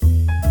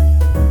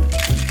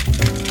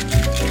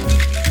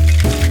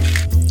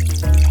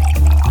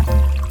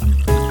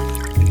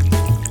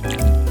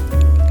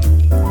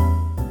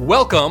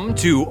Welcome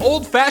to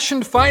Old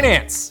Fashioned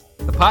Finance,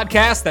 the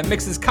podcast that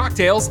mixes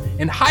cocktails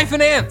and high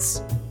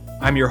finance.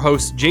 I'm your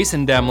host,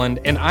 Jason Demland,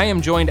 and I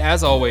am joined,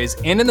 as always,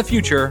 and in the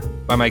future,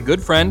 by my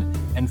good friend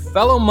and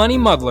fellow money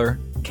muddler,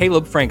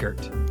 Caleb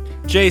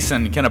Frankert.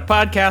 Jason, can a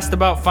podcast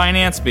about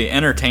finance be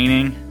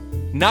entertaining?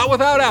 Not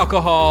without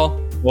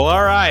alcohol. Well,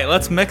 all right,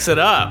 let's mix it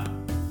up.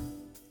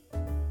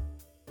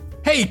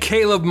 Hey,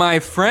 Caleb, my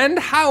friend,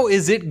 how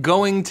is it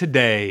going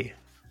today?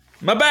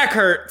 My back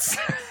hurts.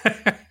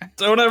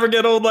 Don't ever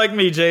get old like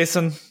me,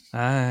 Jason.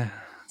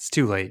 It's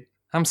too late.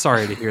 I'm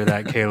sorry to hear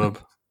that, Caleb.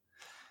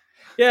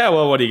 Yeah,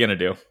 well, what are you going to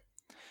do?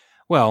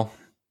 Well,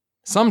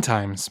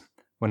 sometimes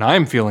when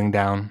I'm feeling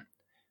down,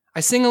 I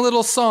sing a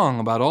little song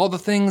about all the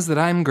things that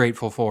I'm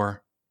grateful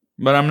for.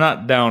 But I'm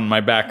not down. My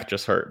back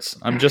just hurts.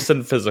 I'm just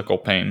in physical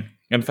pain.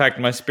 In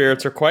fact, my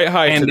spirits are quite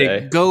high today.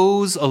 And it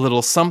goes a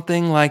little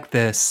something like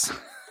this.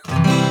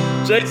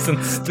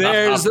 Jason,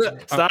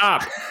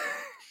 stop.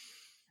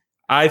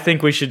 I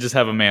think we should just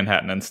have a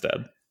Manhattan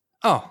instead.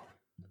 Oh,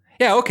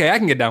 yeah, okay, I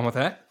can get down with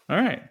that. All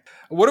right.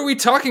 What are we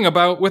talking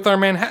about with our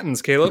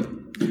Manhattans,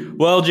 Caleb?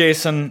 Well,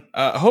 Jason,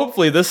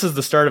 hopefully this is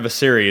the start of a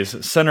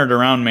series centered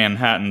around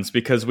Manhattans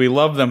because we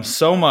love them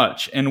so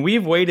much, and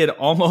we've waited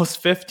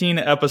almost 15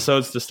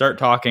 episodes to start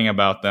talking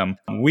about them.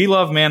 We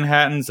love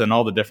Manhattans and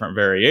all the different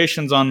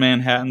variations on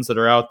Manhattans that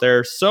are out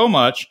there so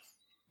much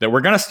that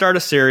we're going to start a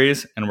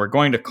series, and we're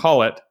going to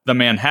call it The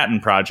Manhattan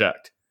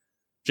Project.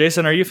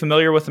 Jason, are you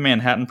familiar with the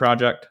Manhattan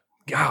Project?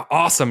 Yeah,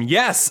 awesome.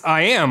 Yes,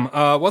 I am.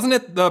 Wasn't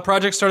it the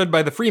project started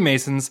by the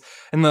Freemasons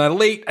in the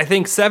late,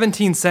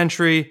 17th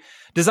century,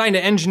 designed to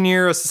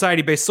engineer a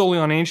society based solely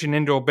on ancient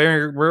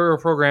Indo-Burial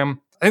program?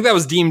 I think that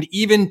was deemed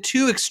even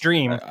too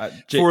extreme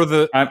for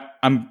the...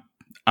 I'm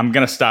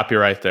going to stop you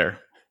right there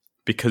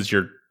because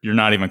you're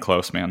not even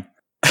close, man.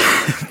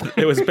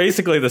 It was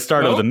basically the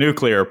start of the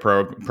nuclear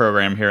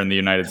program here in the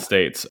United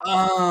States,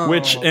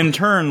 which in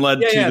turn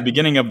led to the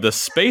beginning of the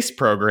space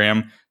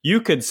program. You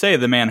could say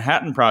the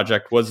Manhattan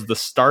Project was the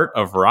start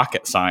of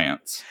rocket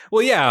science.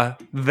 Well, yeah,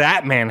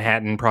 that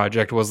Manhattan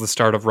Project was the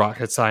start of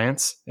rocket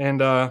science. And,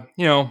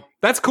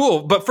 that's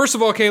cool. But first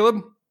of all,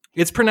 Caleb,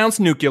 it's pronounced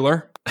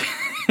nuclear.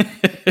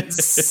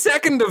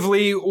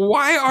 Secondly,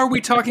 why are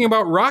we talking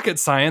about rocket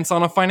science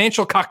on a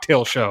financial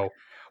cocktail show?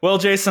 Well,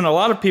 Jason, a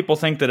lot of people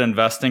think that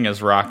investing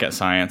is rocket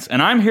science,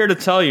 and I'm here to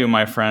tell you,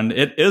 my friend,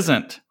 it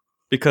isn't.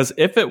 Because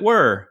if it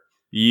were,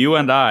 you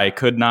and I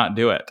could not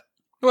do it.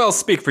 Well,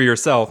 speak for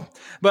yourself.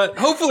 But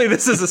hopefully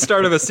this is the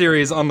start of a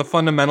series on the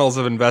fundamentals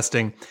of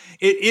investing.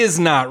 It is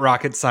not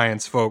rocket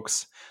science,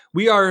 folks.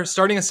 We are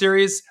starting a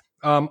series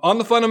on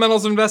the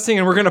fundamentals of investing,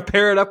 and we're going to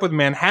pair it up with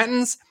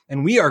Manhattans,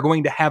 and we are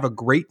going to have a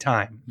great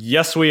time.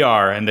 Yes, we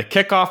are. And to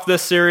kick off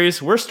this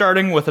series, we're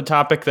starting with a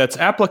topic that's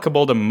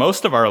applicable to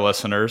most of our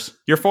listeners,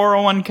 your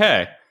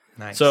 401k.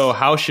 Nice. So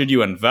how should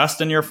you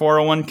invest in your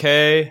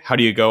 401k? How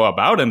do you go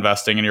about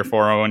investing in your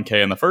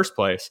 401k in the first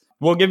place?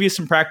 We'll give you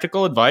some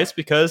practical advice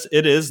because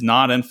it is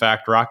not, in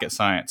fact, rocket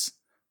science.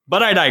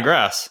 But I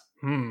digress.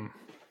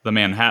 The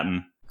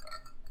Manhattan.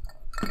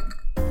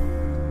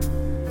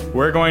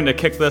 We're going to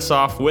kick this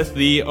off with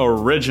the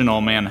original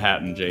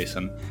Manhattan,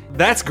 Jason.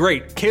 That's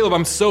great. Caleb,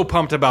 I'm so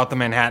pumped about the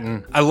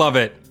Manhattan. I love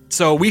it.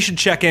 So we should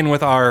check in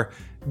with our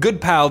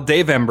good pal,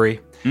 Dave Embry,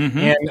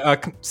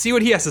 and see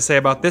what he has to say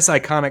about this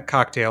iconic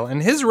cocktail.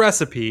 And his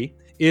recipe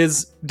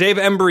is Dave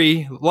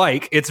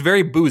Embry-like. It's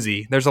very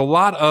boozy. There's a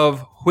lot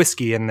of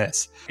whiskey in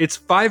this. It's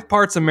 5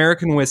 parts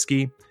American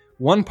whiskey,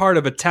 1 part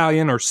of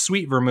Italian or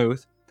sweet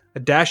vermouth,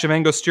 a dash of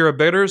Angostura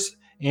bitters,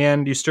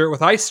 and you stir it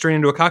with ice straight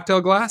into a cocktail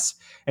glass,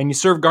 and you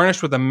serve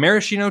garnished with a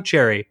maraschino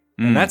cherry.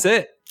 And that's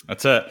it.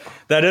 That's it.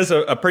 That is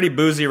a pretty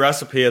boozy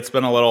recipe. It's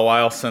been a little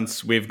while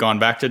since we've gone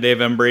back to Dave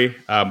Embry,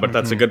 but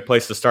that's a good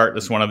place to start.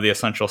 It's one of the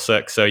essential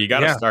 6, so you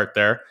got to start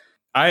there.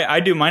 I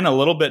do mine a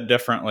little bit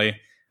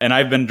differently, and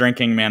I've been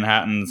drinking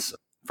Manhattans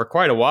for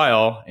quite a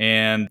while,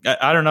 and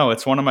I don't know.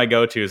 It's one of my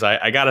go-tos.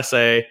 I got to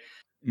say,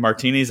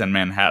 martinis and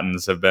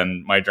Manhattans have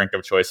been my drink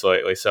of choice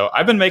lately. So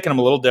I've been making them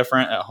a little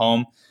different at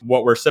home.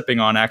 What we're sipping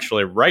on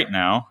actually right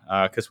now,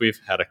 because we've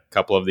had a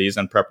couple of these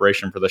in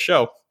preparation for the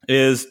show,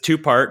 is 2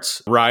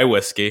 parts rye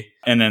whiskey.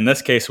 And in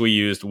this case, we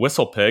used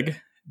Whistle Pig,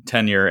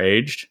 10-year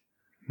aged.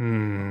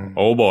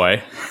 Oh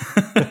boy.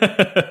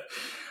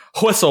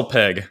 Whistle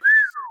Pig.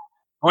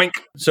 Oink.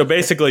 So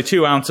basically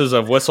 2 ounces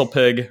of Whistle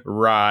Pig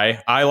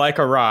rye. I like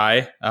a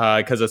rye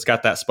because it's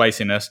got that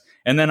spiciness.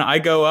 And then I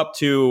go up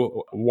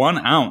to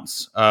 1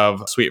 ounce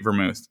of sweet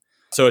vermouth.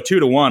 So a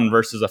 2-to-1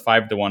 versus a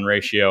 5-to-1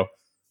 ratio.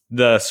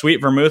 The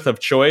sweet vermouth of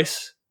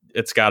choice,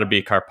 it's got to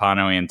be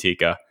Carpano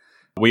Antica.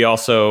 We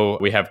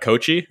have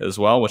Kochi as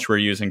well, which we're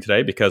using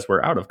today because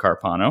we're out of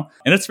Carpano.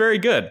 And it's very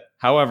good.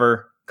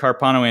 However,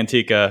 Carpano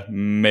Antica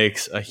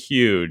makes a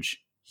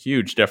huge,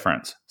 huge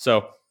difference.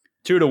 So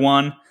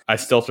 2-to-1. I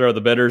still throw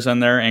the bitters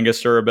in there,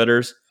 Angostura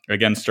bitters.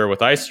 Again, stir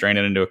with ice, strain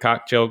it into a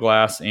cocktail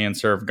glass, and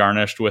serve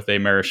garnished with a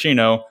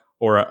maraschino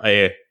or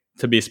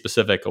to be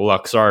specific,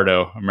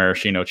 Luxardo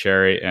maraschino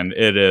cherry. And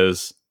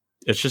it's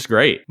just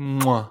great.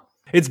 Mwah.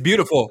 It's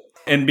beautiful.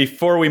 And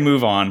before we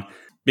move on,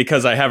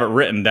 because I have it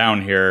written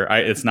down here.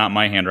 It's not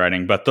my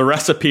handwriting, but the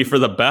recipe for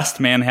the best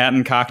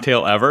Manhattan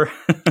cocktail ever.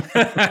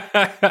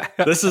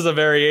 This is a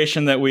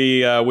variation that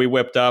we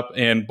whipped up,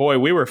 and boy,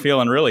 we were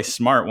feeling really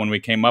smart when we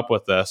came up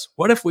with this.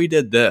 What if we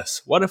did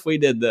this? What if we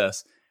did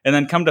this? And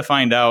then come to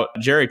find out,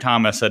 Jerry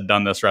Thomas had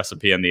done this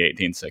recipe in the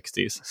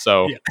 1860s.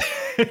 So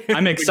yeah.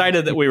 I'm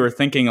excited that we were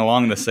thinking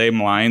along the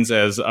same lines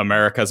as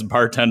America's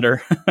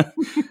bartender,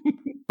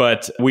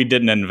 but we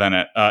didn't invent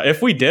it.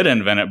 If we did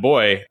invent it,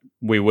 boy,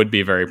 we would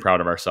be very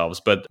proud of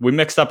ourselves. But we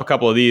mixed up a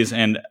couple of these,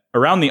 and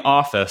around the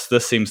office,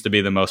 this seems to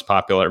be the most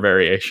popular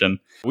variation.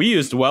 We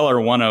used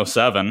Weller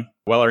 107,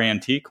 Weller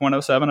Antique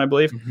 107, I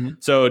believe. Mm-hmm.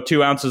 So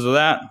 2 ounces of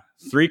that,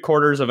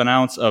 3/4 of an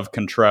ounce of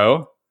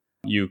Cointreau.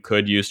 You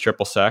could use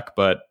triple sec,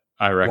 but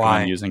I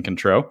recommend using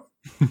Cointreau.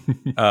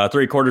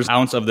 3/4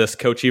 ounce of this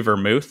Kochi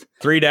vermouth,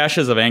 3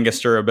 dashes of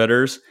Angostura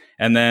bitters,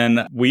 and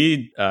then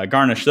we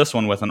garnish this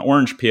one with an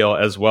orange peel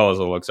as well as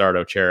a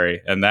Luxardo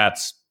cherry, and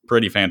that's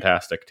pretty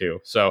fantastic too.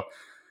 So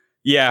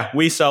yeah,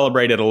 we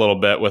celebrated a little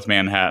bit with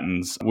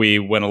Manhattans. We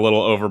went a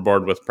little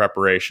overboard with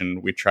preparation.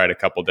 We tried a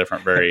couple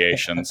different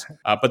variations,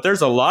 but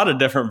there's a lot of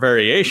different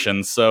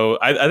variations. So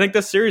I think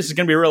this series is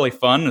going to be really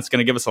fun. It's going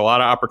to give us a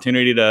lot of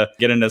opportunity to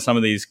get into some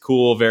of these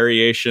cool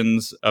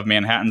variations of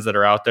Manhattans that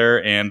are out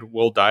there. And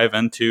we'll dive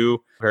into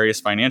various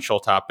financial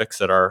topics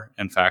that are,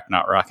 in fact,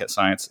 not rocket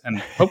science,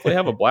 and hopefully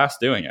have a blast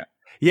doing it.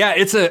 Yeah,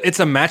 it's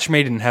a match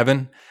made in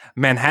heaven.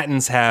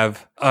 Manhattans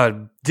have a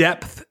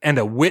depth and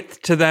a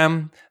width to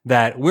them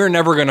that we're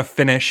never going to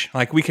finish.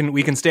 Like we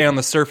can stay on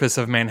the surface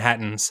of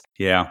Manhattans,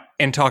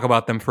 and talk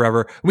about them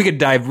forever. We could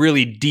dive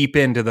really deep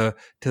into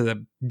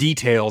the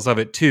details of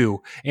it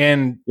too.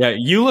 And yeah,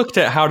 you looked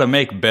at how to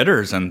make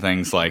bitters and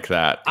things like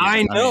that.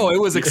 I know, it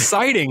was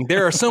exciting.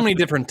 There are so many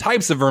different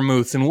types of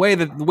vermouths and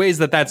ways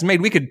that that's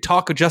made. We could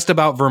talk just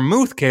about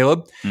vermouth,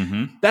 Caleb.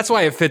 Mm-hmm. That's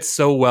why it fits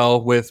so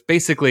well with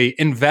basically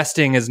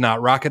investing is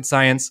not rocket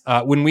science.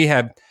 When we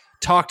have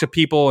talked to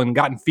people and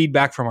gotten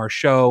feedback from our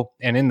show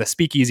and in the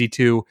speakeasy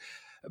too,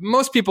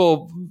 most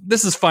people,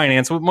 this is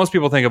finance. What most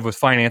people think of with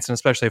finance, and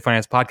especially a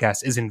finance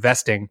podcast, is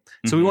investing.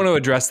 So we want to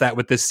address that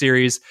with this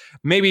series.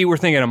 Maybe we're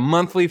thinking a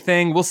monthly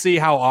thing. We'll see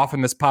how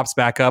often this pops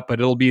back up, but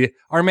it'll be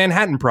our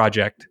Manhattan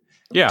project.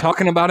 Yeah.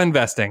 Talking about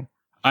investing.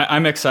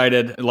 I'm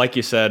excited. Like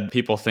you said,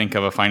 people think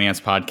of a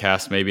finance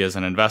podcast maybe as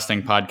an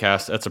investing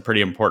podcast. That's a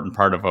pretty important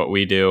part of what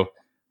we do.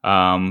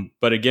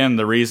 But again,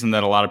 the reason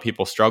that a lot of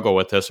people struggle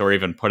with this or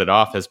even put it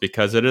off is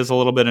because it is a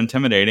little bit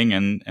intimidating,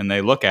 and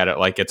they look at it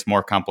like it's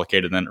more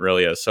complicated than it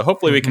really is. So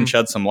hopefully we can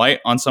shed some light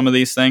on some of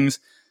these things,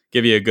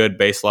 give you a good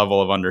base level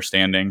of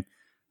understanding.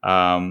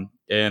 And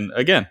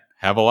again,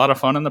 have a lot of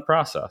fun in the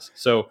process.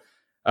 So,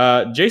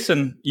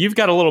 Jason, you've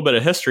got a little bit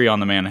of history on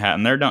the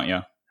Manhattan there, don't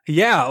you?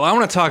 Yeah. Well, I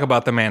want to talk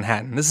about the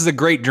Manhattan. This is a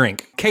great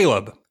drink.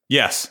 Caleb.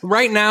 Yes.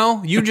 Right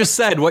now, you just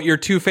said what your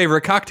 2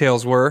 favorite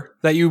cocktails were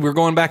that you were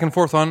going back and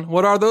forth on.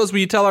 What are those? Will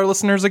you tell our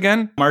listeners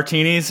again?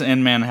 Martinis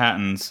and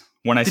Manhattans.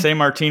 When I say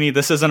martini,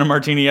 this isn't a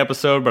martini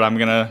episode, but I'm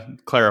going to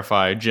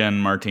clarify gin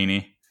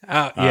martini.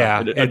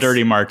 A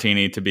dirty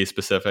martini, to be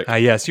specific.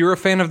 Yes, you're a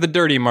fan of the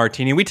dirty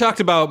martini. We talked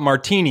about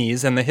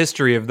martinis and the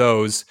history of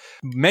those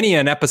many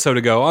an episode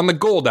ago on the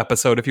Gold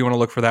episode, if you want to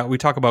look for that. We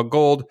talk about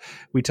gold.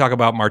 We talk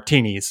about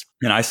martinis.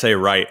 And I say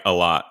right a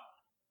lot.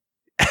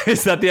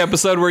 Is that the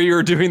episode where you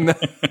were doing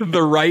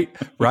the right?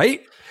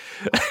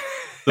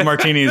 The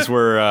martinis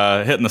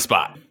were hitting the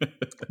spot.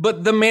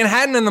 But the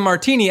Manhattan and the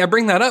martini, I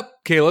bring that up,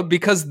 Caleb,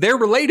 because they're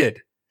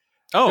related.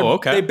 Oh,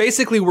 okay. They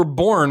basically were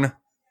born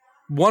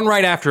one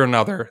right after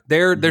another.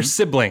 They're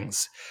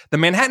siblings. The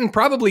Manhattan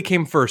probably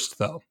came first,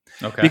 though.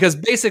 Okay. Because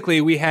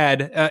basically we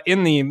had,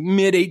 in the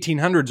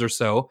mid-1800s or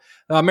so,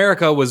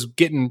 America was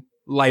getting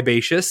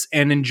libacious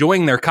and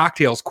enjoying their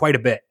cocktails quite a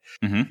bit.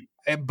 Mm-hmm.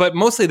 But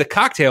mostly the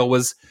cocktail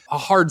was a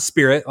hard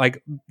spirit.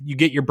 Like you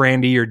get your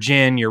brandy, your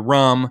gin, your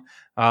rum,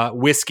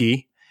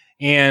 whiskey,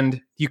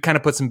 and you kind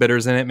of put some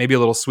bitters in it, maybe a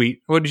little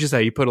sweet. What did you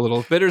say? You put a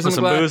little bitters in a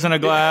glass? Put some booze in a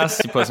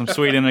glass. You put some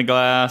sweet in a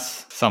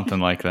glass. Something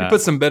like that. You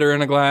put some bitter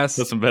in a glass.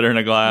 Put some bitter in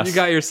a glass. You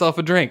got yourself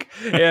a drink.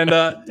 And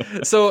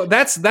so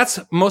that's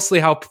mostly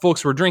how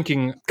folks were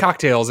drinking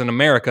cocktails in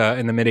America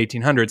in the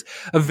mid-1800s.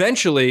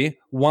 Eventually,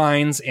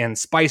 wines and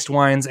spiced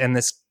wines and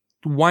this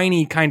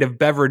winey kind of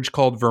beverage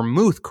called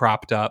vermouth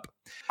cropped up.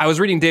 I was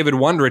reading David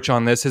Wondrich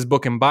on this, his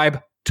book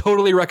Imbibe.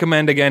 Totally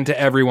recommend again to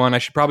everyone. I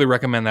should probably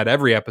recommend that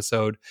every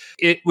episode.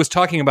 It was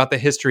talking about the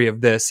history of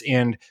this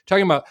and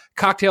talking about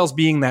cocktails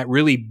being that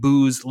really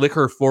booze,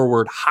 liquor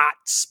forward, hot,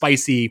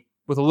 spicy,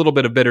 with a little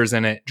bit of bitters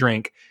in it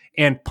drink,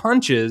 and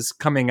punches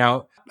coming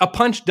out. A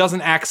punch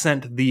doesn't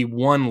accent the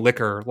one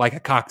liquor like a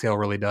cocktail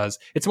really does.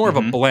 It's more of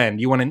a blend.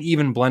 You want an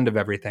even blend of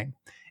everything.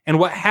 And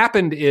what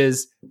happened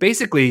is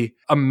basically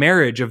a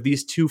marriage of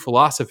these two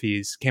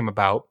philosophies came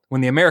about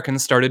when the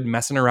Americans started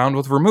messing around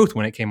with vermouth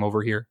when it came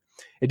over here.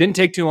 It didn't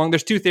take too long.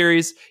 There's 2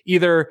 theories.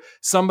 Either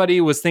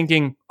somebody was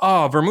thinking,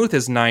 oh, vermouth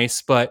is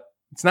nice, but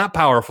it's not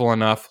powerful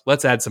enough.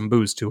 Let's add some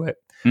booze to it.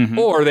 Mm-hmm.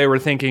 Or they were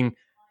thinking,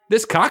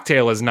 this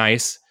cocktail is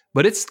nice,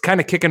 but it's kind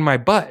of kicking my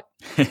butt.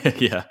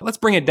 Yeah. Let's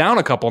bring it down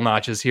a couple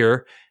notches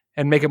here.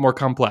 and make it more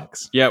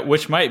complex. Yeah,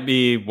 which might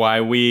be why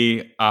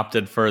we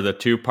opted for the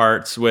 2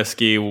 parts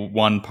whiskey,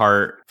 1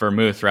 part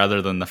vermouth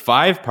rather than the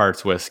 5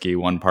 parts whiskey,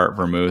 1 part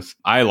vermouth.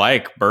 I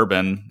like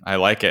bourbon. I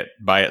like it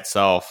by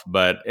itself,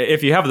 but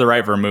if you have the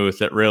right vermouth,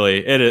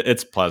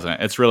 it's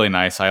pleasant. It's really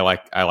nice. I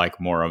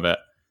like more of it.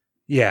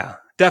 Yeah,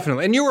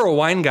 definitely. And you were a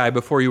wine guy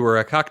before you were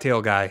a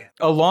cocktail guy.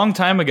 A long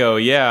time ago,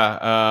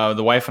 yeah.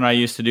 The wife and I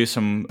used to do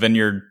some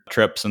vineyard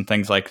trips and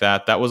things like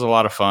that. That was a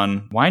lot of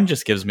fun. Wine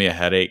just gives me a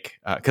headache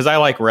because I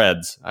like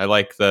reds. I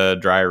like the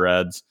dry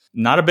reds.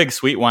 Not a big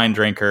sweet wine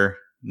drinker.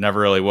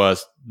 Never really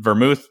was.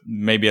 Vermouth,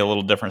 maybe a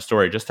little different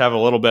story. Just have a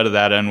little bit of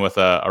that in with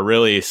a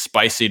really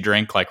spicy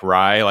drink like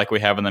rye, like we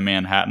have in the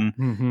Manhattan.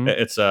 Mm-hmm.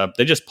 It's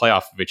they just play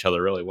off of each other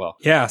really well.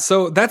 Yeah,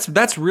 so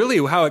that's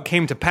really how it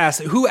came to pass.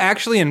 Who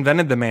actually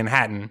invented the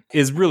Manhattan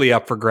is really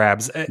up for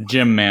grabs.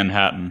 Jim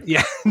Manhattan.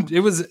 Yeah,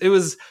 it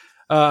was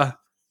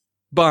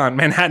Bond,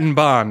 Manhattan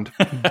Bond,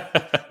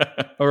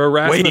 or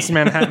Erasmus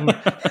Manhattan.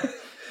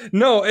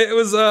 No,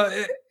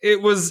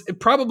 it was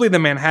probably the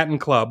Manhattan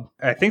Club.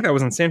 I think that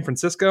was in San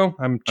Francisco.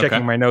 I'm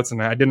checking my notes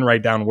and I didn't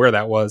write down where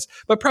that was.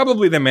 But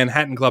probably the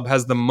Manhattan Club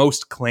has the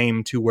most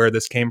claim to where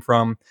this came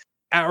from.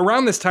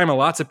 Around this time,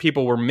 lots of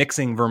people were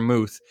mixing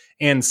vermouth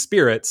and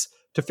spirits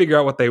to figure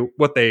out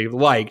what they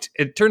liked.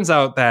 It turns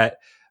out that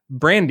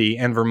brandy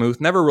and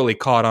vermouth never really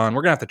caught on.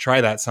 We're going to have to try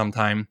that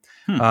sometime.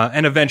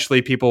 And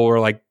eventually people were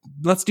like,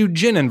 let's do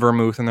gin and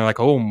vermouth. And they're like,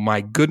 oh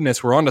my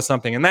goodness, we're onto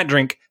something. And that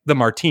drink, the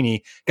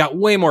martini, got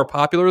way more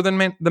popular than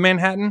the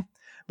Manhattan.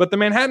 But the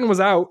Manhattan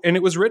was out and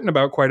it was written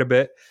about quite a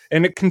bit.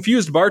 And it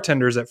confused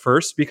bartenders at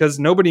first because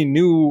nobody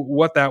knew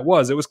what that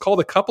was. It was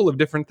called a couple of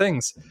different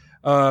things.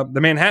 The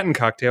Manhattan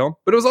cocktail,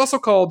 but it was also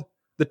called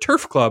the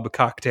Turf Club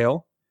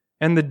cocktail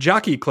and the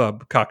Jockey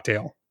Club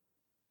cocktail.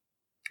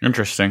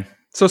 Interesting.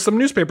 So some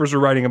newspapers were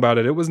writing about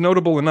it. It was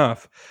notable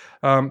enough.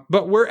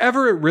 But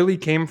wherever it really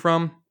came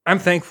from, I'm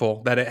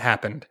thankful that it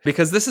happened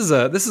because this is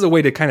a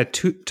way to kind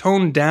of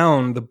tone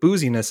down the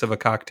booziness of a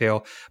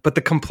cocktail. But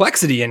the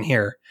complexity in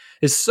here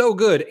is so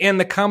good.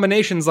 And the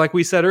combinations, like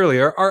we said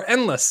earlier, are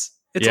endless.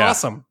 It's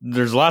awesome.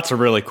 There's lots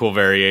of really cool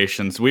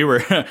variations. We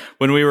were,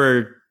 when we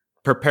were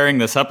preparing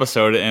this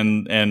episode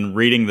and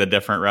reading the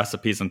different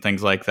recipes and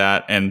things like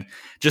that, and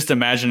just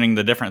imagining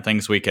the different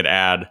things we could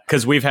add.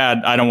 Because we've had,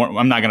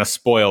 I'm not going to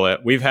spoil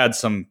it. We've had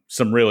some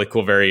really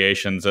cool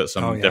variations at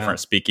some different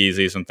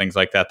speakeasies and things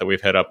like that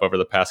we've hit up over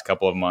the past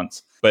couple of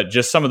months. But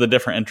just some of the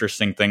different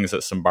interesting things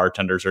that some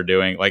bartenders are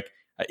doing, like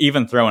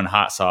even throwing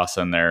hot sauce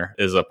in there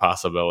is a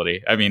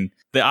possibility. I mean,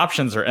 the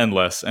options are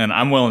endless, and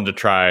I'm willing to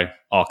try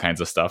all kinds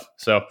of stuff.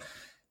 So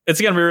it's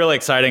going to be really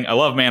exciting. I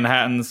love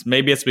Manhattans.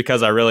 Maybe it's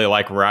because I really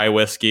like rye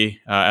whiskey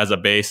as a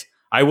base.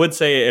 I would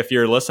say if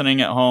you're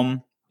listening at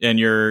home and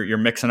you're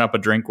mixing up a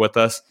drink with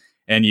us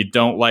and you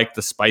don't like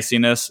the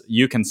spiciness,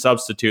 you can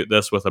substitute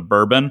this with a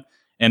bourbon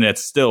and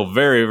it's still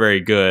very, very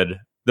good.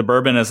 The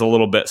bourbon is a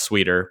little bit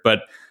sweeter,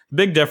 but the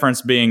big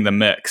difference being the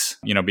mix,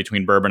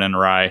 between bourbon and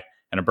rye.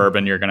 And a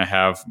bourbon, you're going to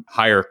have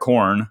higher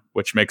corn,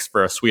 which makes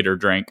for a sweeter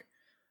drink,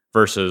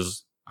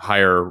 versus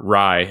higher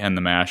rye in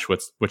the mash,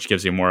 which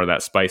gives you more of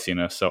that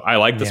spiciness. So I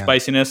like the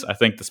spiciness. I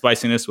think the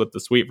spiciness with the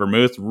sweet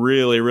vermouth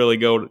really, really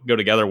go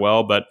together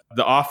well. But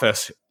The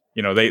Office,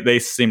 they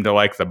seem to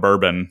like the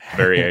bourbon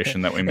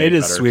variation that we made. It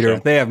is better, sweeter.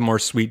 So. They have more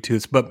sweet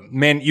tooths. But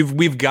man,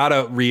 we've got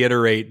to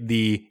reiterate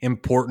the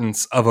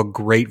importance of a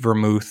great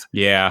vermouth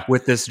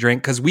with this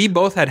drink, because we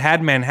both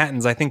had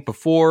Manhattans, I think,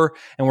 before,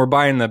 and we're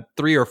buying the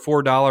 $3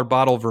 or $4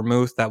 bottle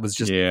vermouth that was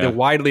just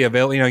widely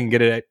available. You can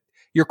get it at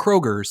your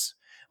Kroger's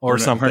or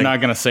something. We're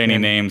not going to say any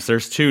names.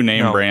 There's 2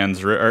 name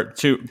brands, or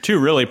two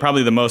really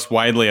probably the most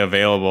widely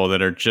available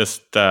that are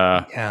just...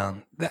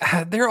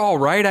 they're all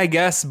right, I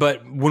guess.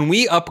 But when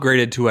we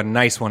upgraded to a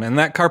nice one, and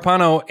that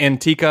Carpano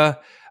Antica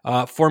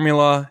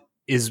formula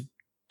is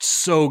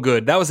so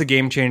good. That was a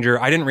game changer.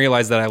 I didn't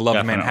realize that I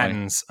loved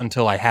Manhattans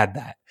until I had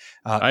that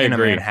in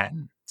agree. A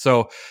Manhattan.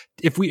 So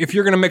if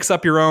you're going to mix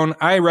up your own,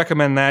 I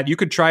recommend that. You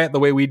could try it the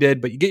way we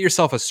did, but you get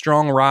yourself a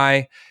strong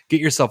rye,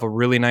 get yourself a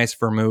really nice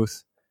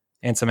vermouth,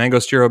 and some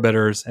Angostura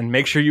bitters, and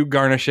make sure you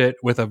garnish it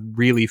with a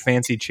really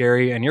fancy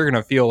cherry, and you're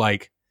gonna feel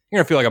like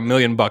 $1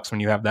 million when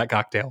you have that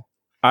cocktail.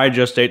 I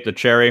just ate the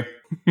cherry.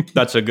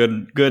 That's a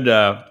good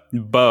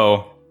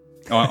bow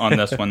on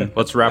this one.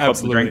 Let's wrap up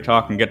the drink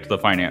talk and get to the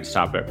finance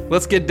topic.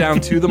 Let's get down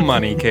to the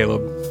money,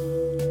 Caleb.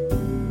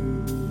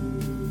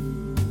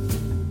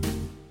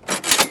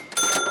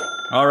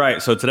 All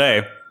right, so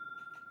today,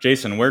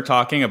 Jason, we're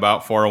talking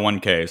about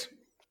 401ks.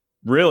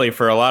 Really,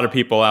 for a lot of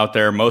people out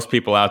there, most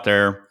people out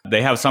there,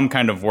 they have some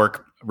kind of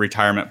work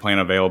retirement plan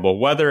available,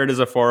 whether it is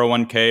a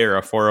 401k or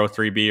a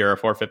 403b or a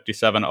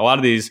 457. A lot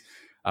of these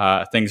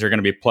things are going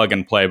to be plug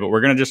and play, but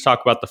we're going to just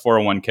talk about the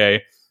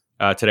 401k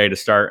today to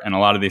start. And a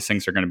lot of these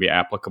things are going to be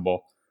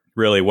applicable,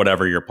 really,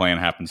 whatever your plan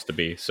happens to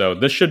be. So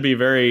this should be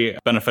very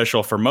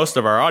beneficial for most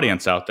of our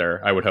audience out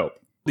there, I would hope.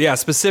 Yeah,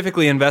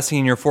 specifically investing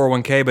in your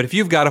 401k. But if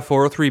you've got a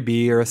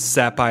 403b or a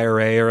SEP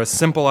IRA or a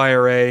simple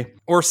IRA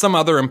or some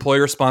other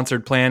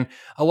employer-sponsored plan,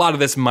 a lot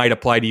of this might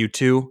apply to you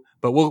too.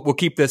 But we'll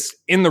keep this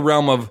in the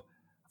realm of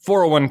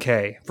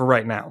 401k for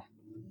right now.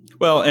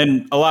 Well,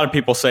 and a lot of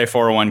people say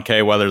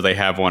 401k whether they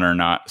have one or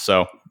not.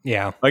 So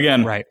Yeah.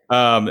 again, Right.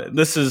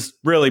 This is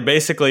really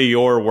basically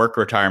your work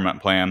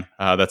retirement plan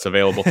that's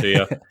available to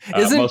you.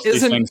 Most of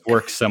these things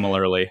work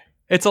similarly.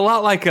 It's a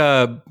lot like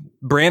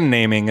brand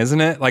naming,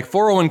 isn't it? Like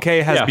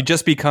 401k has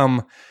just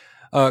become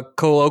a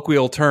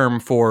colloquial term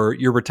for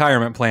your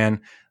retirement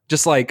plan,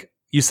 just like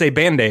you say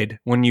Band-Aid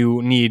when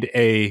you need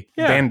a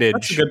bandage.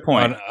 That's a good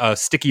point. On a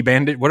sticky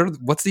bandage.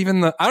 What's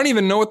even I don't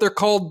even know what they're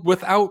called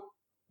without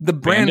the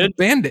brand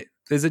Band-Aid.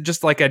 Is it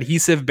just like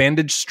adhesive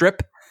bandage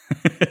strip?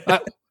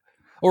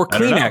 Or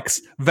Kleenex.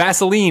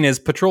 Vaseline is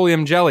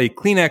petroleum jelly.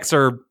 Kleenex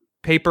are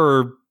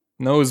paper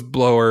nose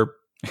blower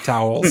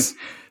towels.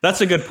 That's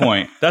a good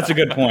point.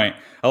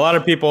 A lot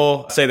of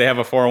people say they have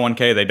a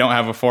 401k. They don't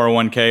have a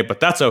 401k,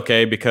 but that's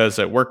okay because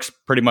it works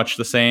pretty much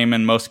the same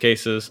in most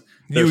cases.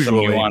 There's some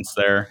nuance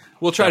there.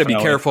 We'll try to be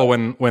careful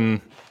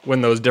when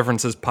those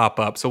differences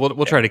pop up. So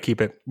we'll try to keep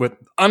it with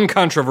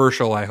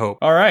uncontroversial, I hope.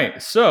 All right.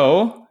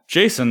 So,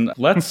 Jason,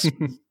 let's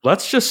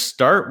just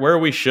start where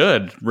we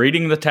should,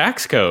 reading the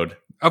tax code.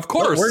 Of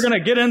course. We're going to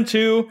get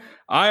into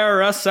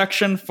IRS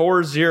Section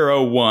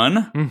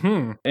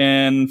 401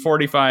 in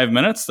 45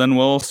 minutes. Then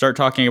we'll start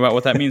talking about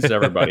what that means to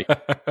everybody.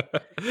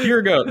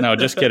 Here goes. No,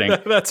 just kidding.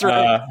 That's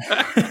right.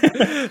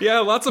 Yeah,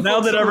 lots of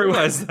folks don't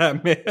realize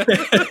that, man.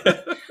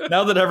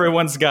 Now that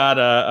everyone's got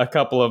a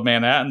couple of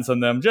Manhattans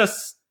in them,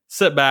 just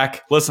sit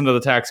back, listen to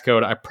the tax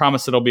code. I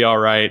promise it'll be all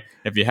right.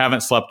 If you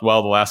haven't slept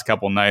well the last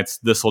couple nights,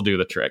 this will do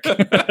the trick.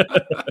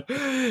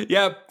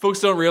 Yeah, folks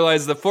don't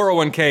realize that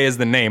 401k is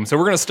the name. So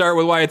we're going to start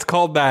with why it's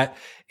called that.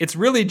 It's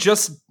really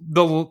just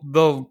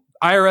the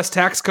IRS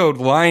tax code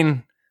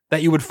line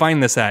that you would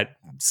find this at.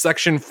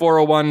 Section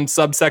 401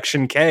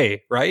 subsection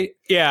K, right?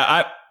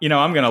 Yeah,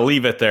 I'm going to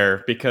leave it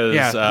there because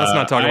let's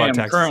not talk about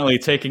I am currently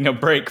taking a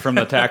break from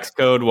the tax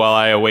code while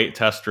I await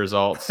test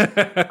results.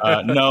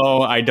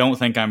 No, I don't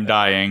think I'm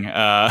dying. But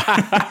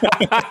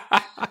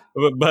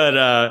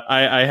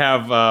I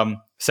have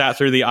sat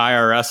through the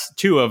IRS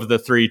 2 of the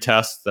 3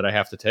 tests that I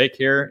have to take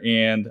here.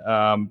 And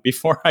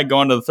before I go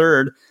on to the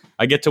third,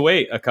 I get to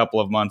wait a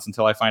couple of months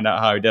until I find out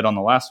how I did on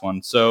the last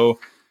one. So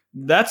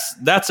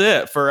that's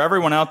it for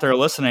everyone out there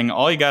listening.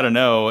 All you got to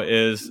know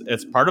is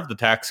it's part of the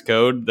tax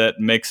code that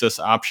makes this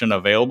option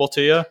available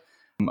to you.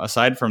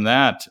 Aside from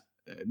that,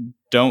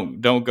 don't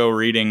go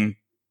reading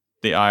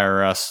the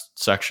IRS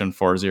Section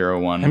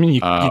 401. I mean,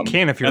 you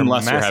can if you're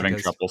unless you're having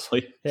trouble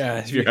sleeping. Yeah,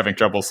 if you're having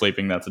trouble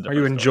sleeping, that's a different.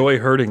 Or you enjoy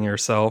hurting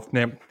yourself.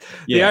 The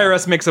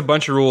IRS makes a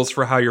bunch of rules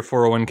for how your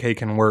 401k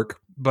can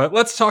work. But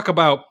let's talk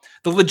about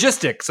the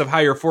logistics of how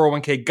your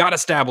 401k got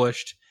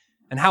established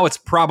and how it's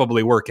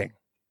probably working.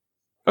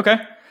 Okay.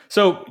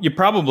 So you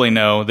probably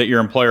know that your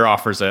employer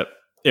offers it,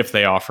 if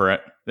they offer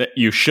it, that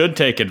you should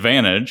take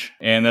advantage,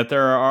 and that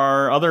there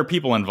are other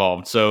people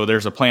involved. So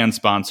there's a plan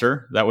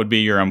sponsor, that would be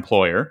your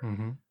employer.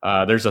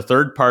 There's a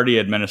third-party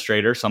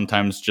administrator,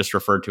 sometimes just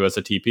referred to as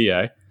a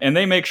TPA, and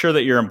they make sure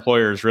that your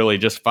employer is really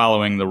just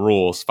following the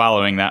rules,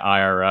 following that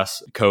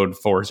IRS code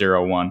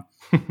 401.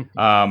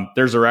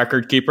 There's a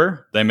record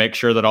keeper. They make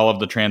sure that all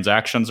of the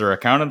transactions are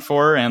accounted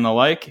for and the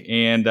like,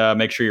 and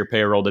make sure your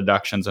payroll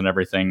deductions and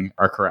everything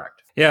are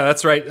correct. Yeah,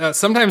 that's right.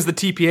 Sometimes the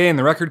TPA and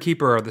the record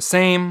keeper are the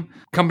same.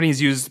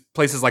 Companies use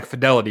places like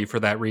Fidelity for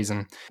that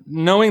reason.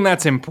 Knowing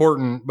that's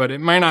important, but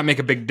it might not make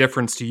a big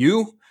difference to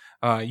you,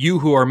 you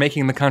who are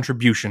making the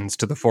contributions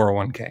to the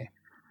 401k.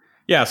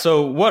 Yeah,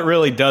 so what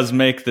really does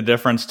make the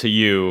difference to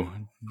you,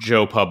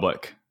 Joe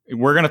Public?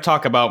 We're going to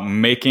talk about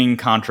making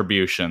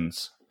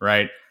contributions,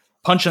 right?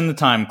 Punching the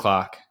time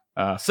clock.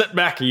 Sit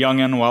back,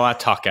 youngin', while I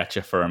talk at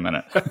you for a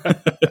minute.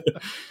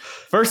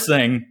 First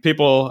thing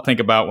people think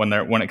about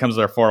when it comes to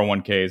their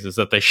 401ks is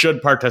that they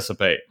should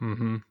participate.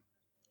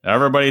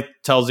 Everybody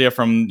tells you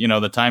from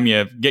the time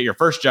you get your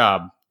first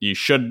job, you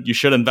should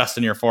invest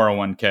in your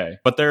 401k.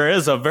 But there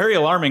is a very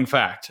alarming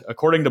fact.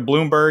 According to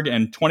Bloomberg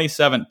in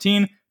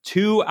 2017,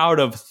 2 out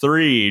of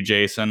 3,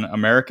 Jason,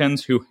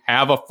 Americans who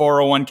have a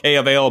 401k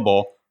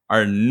available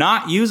are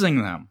not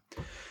using them.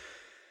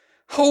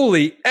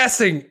 Holy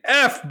effing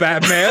F,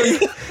 Batman.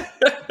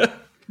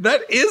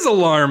 That is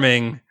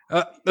alarming.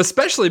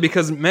 Especially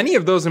because many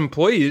of those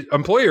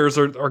employers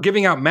are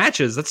giving out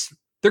matches.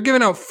 They're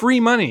giving out free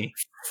money.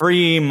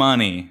 Free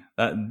money.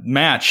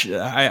 Match.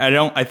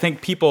 I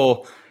think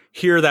people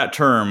hear that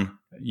term.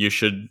 You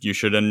should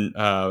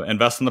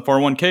invest in the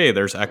 401k.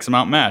 There's X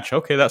amount match.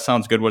 Okay, that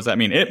sounds good. What does that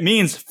mean? It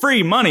means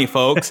free money,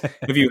 folks.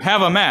 If you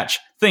have a match,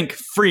 think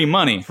free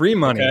money. Free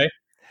money. Okay?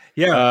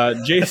 Yeah.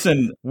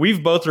 Jason,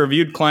 we've both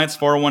reviewed clients'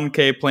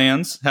 401k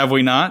plans, have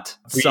we not?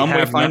 Some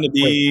we find to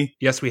be...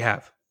 Yes, we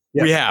have.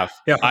 Yes. We have.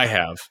 Yeah. I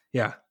have.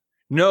 Yeah.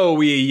 No,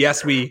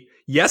 yes, we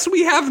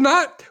have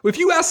not. If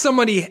you ask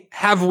somebody,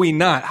 have we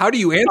not? How do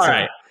you answer? All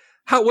right.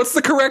 What's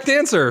the correct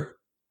answer?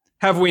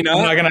 Have we not?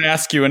 I'm not going to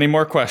ask you any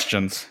more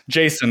questions.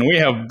 Jason, we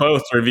have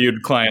both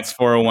reviewed clients'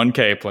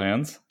 401k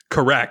plans.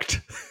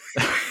 Correct.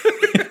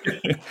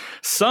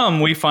 Some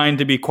we find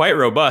to be quite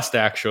robust,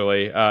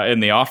 actually, in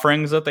the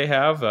offerings that they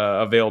have,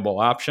 available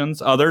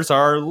options. Others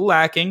are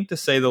lacking, to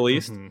say the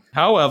least.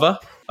 However,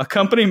 a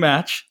company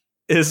match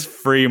is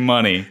free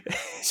money.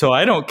 So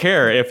I don't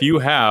care if you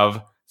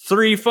have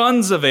 3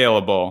 funds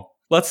available.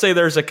 Let's say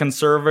there's a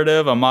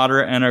conservative, a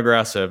moderate, and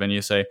aggressive, and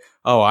you say,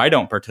 oh, I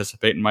don't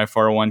participate in my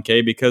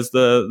 401k because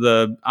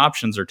the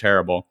options are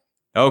terrible.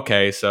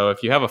 Okay, so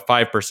if you have a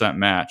 5%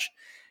 match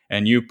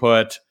and you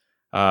put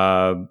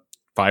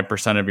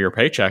 5% of your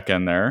paycheck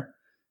in there,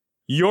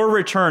 your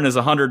return is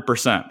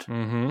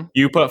 100%.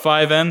 You put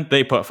 5 in,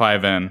 they put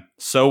 5 in.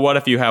 So what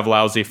if you have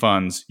lousy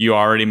funds? You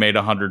already made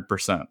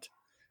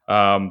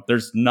 100%.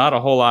 There's not a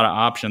whole lot of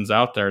options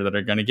out there that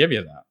are going to give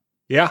you that.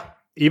 Yeah.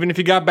 Even if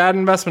you got bad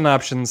investment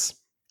options,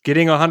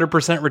 getting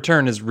 100%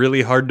 return is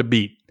really hard to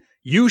beat.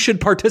 You should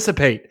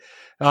participate.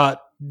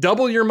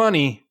 Double your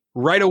money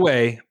right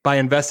away by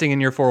investing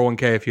in your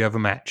 401k if you have a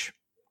match.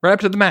 Right up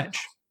to the match.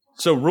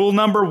 So rule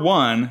number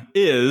 1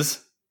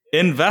 is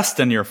invest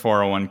in your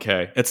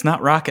 401k. It's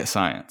not rocket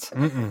science.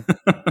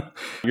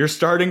 Your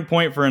starting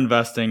point for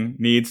investing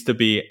needs to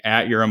be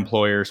at your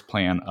employer's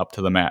plan up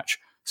to the match.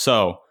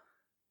 So,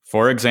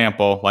 for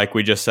example, like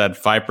we just said,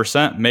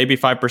 5%, maybe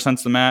 5%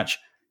 is the match.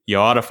 You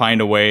ought to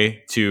find a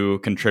way to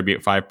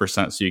contribute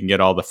 5% so you can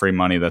get all the free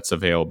money that's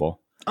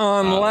available.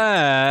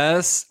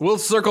 Unless we'll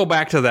circle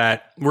back to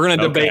that. We're going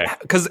to debate,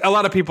 because a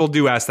lot of people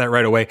do ask that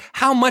right away.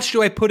 How much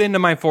do I put into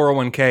my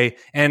 401k?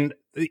 And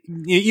the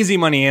easy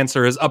money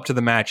answer is up to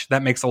the match.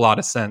 That makes a lot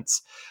of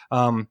sense.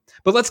 But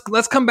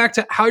let's come back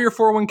to how your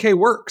 401k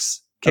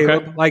works,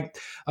 Caleb. Okay. Like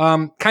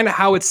kind of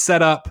how it's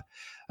set up.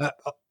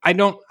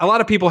 A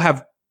lot of people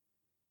have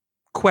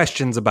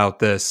questions about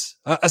this,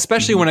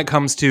 especially when it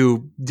comes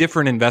to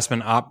different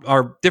investment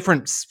or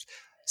different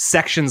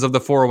sections of the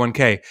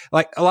 401k.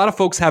 Like a lot of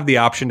folks have the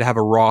option to have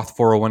a Roth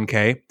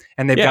 401k,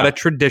 and they've got a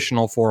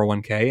traditional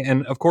 401k.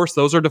 And of course,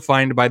 those are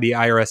defined by the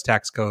IRS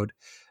tax code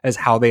as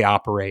how they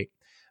operate.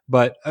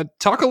 But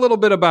talk a little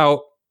bit about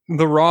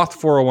the Roth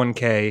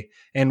 401k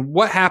and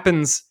what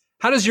happens.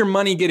 How does your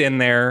money get in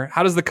there?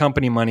 How does the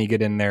company money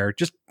get in there?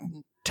 Just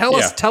tell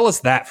us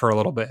that for a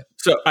little bit.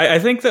 So I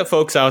think that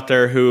folks out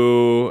there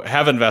who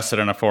have invested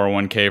in a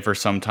 401k for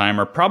some time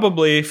are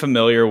probably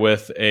familiar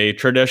with a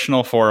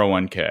traditional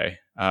 401k.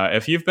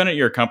 If you've been at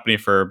your company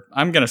for,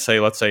 I'm going to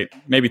say, let's say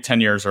maybe 10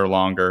 years or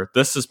longer,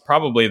 this is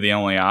probably the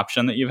only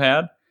option that you've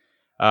had.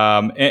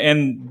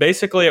 And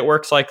basically it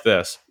works like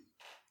this.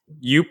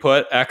 You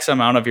put X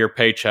amount of your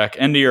paycheck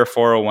into your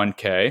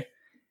 401k,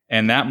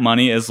 and that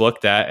money is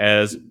looked at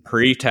as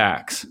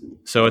pre-tax.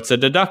 So it's a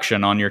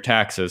deduction on your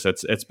taxes.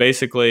 It's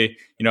basically,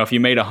 if you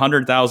made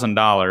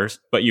 $100,000,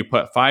 but you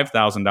put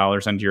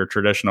 $5,000 into your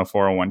traditional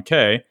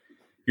 401k,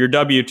 your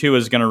W-2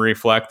 is going to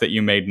reflect that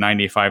you made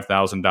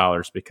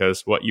 $95,000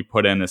 because what you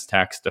put in is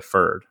tax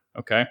deferred.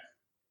 Okay.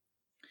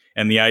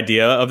 And the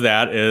idea of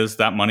that is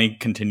that money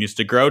continues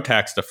to grow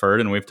tax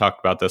deferred. And we've talked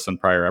about this in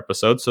prior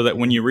episodes, so that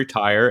when you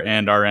retire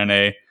and are in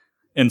a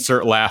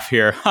insert laugh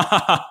here,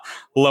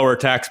 lower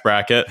tax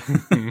bracket,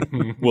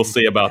 we'll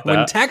see about that.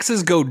 When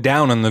taxes go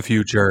down in the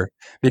future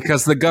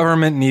because the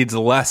government needs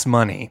less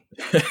money.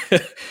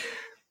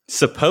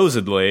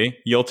 Supposedly,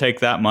 you'll take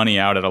that money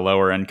out at a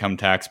lower income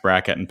tax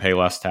bracket and pay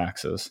less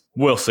taxes.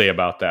 We'll see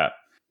about that.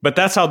 But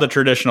that's how the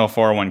traditional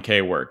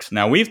 401k works.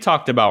 Now, we've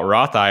talked about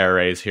Roth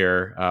IRAs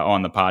here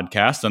on the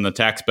podcast and the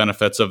tax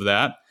benefits of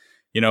that.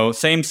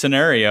 Same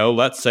scenario.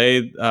 Let's say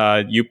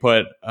you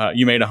made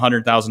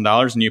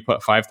 $100,000 and you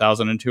put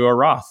 $5,000 into a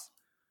Roth.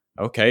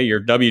 Okay,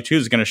 your W-2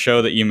 is going to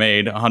show that you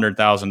made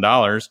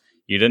 $100,000.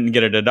 You didn't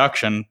get a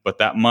deduction, but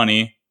that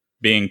money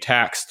being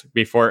taxed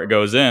before it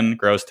goes in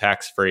grows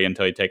tax-free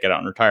until you take it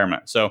out in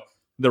retirement. So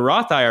the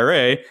Roth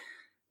IRA,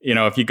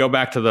 if you go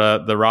back to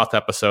the Roth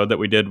episode that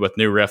we did with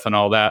New Riff and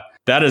all that,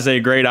 that is a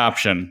great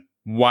option.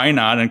 Why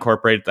not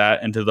incorporate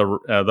that into the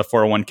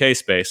 401k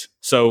space?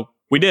 So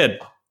we did.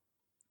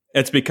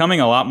 It's becoming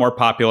a lot more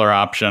popular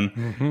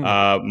option.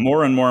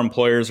 More and more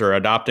employers are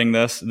adopting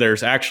this.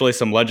 There's actually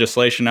some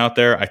legislation out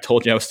there. I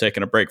told you I was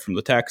taking a break from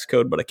the tax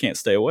code, but I can't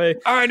stay away.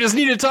 I just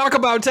need to talk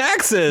about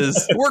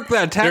taxes. Work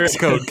that tax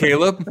code,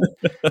 Caleb.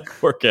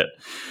 Work it.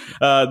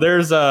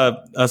 There's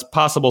a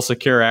possible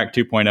Secure Act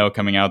 2.0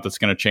 coming out that's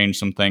going to change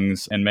some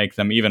things and make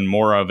them even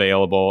more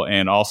available,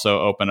 and also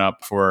open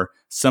up for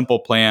simple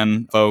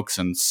plan folks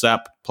and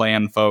SEP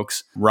plan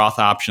folks, Roth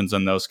options,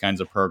 and those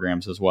kinds of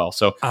programs as well.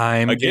 So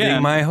I'm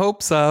getting my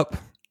hopes up.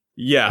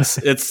 Yes,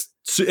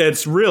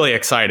 it's really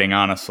exciting,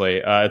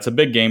 honestly. It's a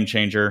big game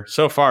changer.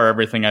 So far,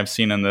 everything I've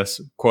seen in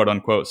this quote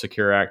unquote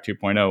Secure Act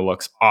 2.0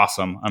 looks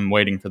awesome. I'm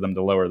waiting for them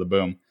to lower the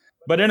boom.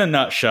 But in a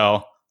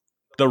nutshell,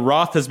 the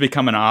Roth has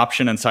become an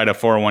option inside of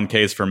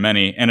 401ks for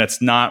many, and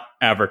it's not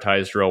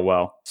advertised real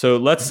well. So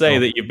let's say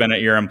that you've been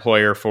at your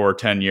employer for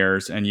 10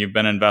 years and you've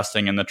been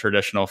investing in the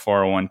traditional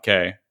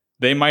 401k.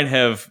 They might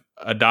have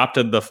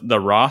adopted the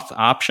Roth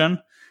option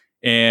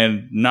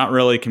and not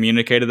really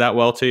communicated that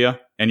well to you,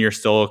 and you're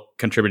still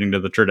contributing to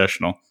the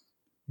traditional.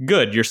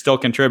 good. You're still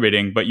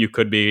contributing, but you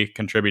could be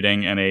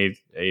contributing in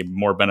a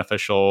more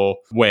beneficial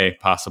way,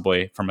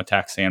 possibly from a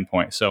tax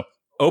standpoint. So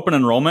open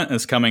enrollment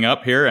is coming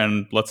up here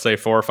in, let's say,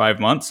 4 or 5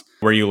 months,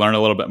 where you learn a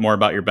little bit more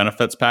about your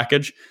benefits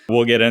package.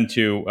 We'll get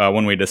into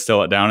when we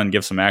distill it down and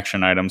give some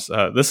action items.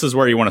 This is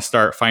where you want to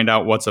start. Find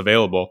out what's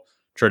available,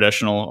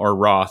 traditional or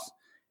Roth,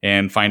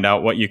 and find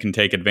out what you can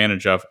take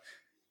advantage of.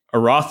 A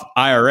Roth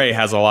IRA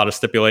has a lot of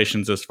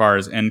stipulations as far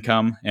as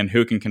income and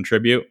who can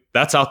contribute.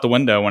 That's out the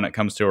window when it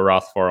comes to a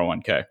Roth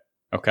 401k.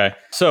 Okay.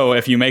 So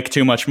if you make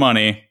too much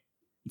money,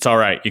 it's all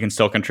right. You can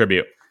still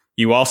contribute.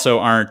 You also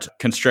aren't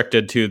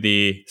constricted to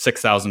the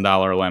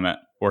 $6,000 limit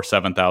or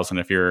 $7,000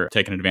 if you're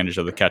taking advantage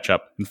of the catch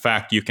up. In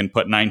fact, you can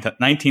put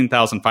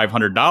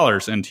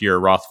 $19,500 into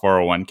your Roth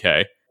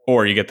 401k,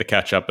 or you get the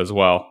catch up as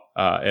well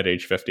at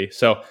age 50.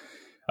 So,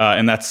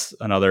 and that's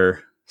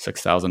another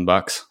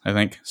 $6,000, I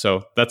think.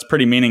 So that's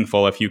pretty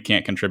meaningful if you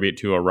can't contribute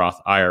to a Roth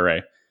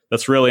IRA.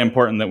 That's really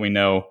important that we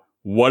know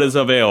what is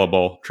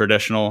available,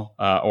 traditional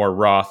or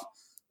Roth.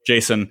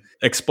 Jason,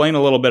 explain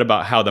a little bit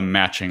about how the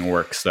matching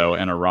works, though,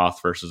 in a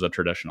Roth versus a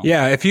traditional.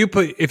 Yeah, if you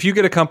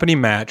get a company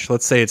match,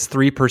 let's say it's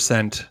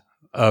 3%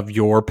 of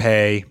your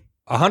pay,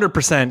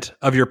 100%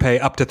 of your pay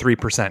up to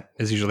 3%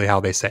 is usually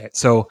how they say it.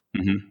 So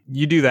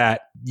you do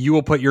that, you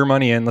will put your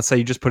money in. Let's say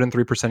you just put in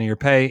 3% of your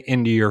pay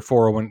into your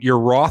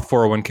Roth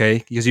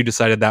 401k because you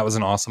decided that was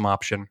an awesome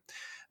option.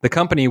 The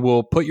company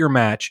will put your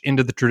match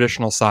into the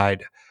traditional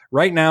side.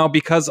 Right now,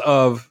 because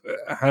of,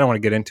 I don't want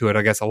to get into it,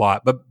 I guess, a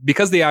lot, but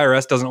because the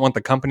IRS doesn't want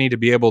the company to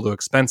be able to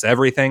expense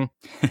everything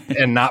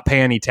and not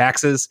pay any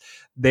taxes,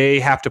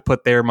 they have to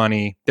put their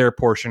money, their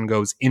portion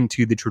goes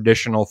into the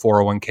traditional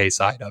 401k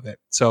side of it.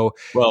 So,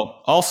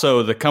 well,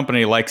 also the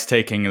company likes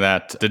taking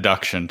that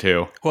deduction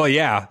too. Well,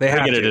 yeah, they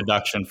get a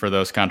deduction for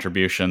those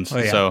contributions. Oh,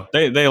 yeah. So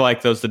they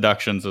like those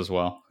deductions as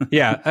well.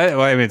 Yeah,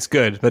 I mean, it's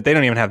good, but they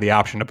don't even have the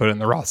option to put it in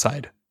the Roth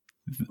side.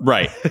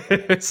 Right.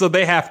 So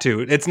they have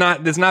to. It's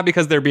not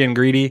because they're being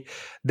greedy.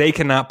 They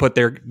cannot put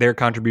their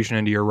contribution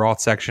into your Roth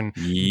section.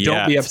 Yet.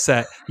 Don't be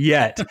upset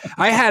yet.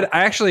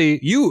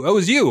 It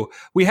was you.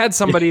 We had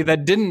somebody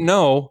that didn't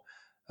know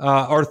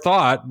or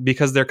thought,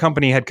 because their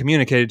company had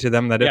communicated to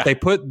them that if they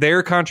put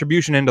their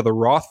contribution into the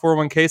Roth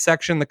 401k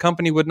section, the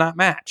company would not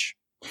match.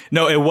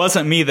 No, it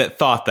wasn't me that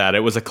thought that.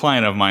 It was a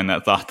client of mine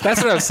that thought that.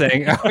 That's what I was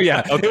saying. Oh,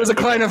 yeah. Okay. It was a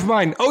client of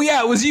mine. Oh,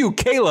 yeah, it was you,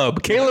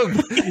 Caleb.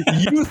 Caleb,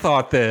 you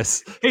thought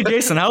this. Hey,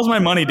 Jason, how's my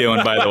money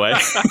doing, by the way?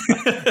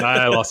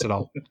 I lost it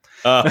all.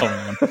 Oh,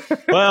 man.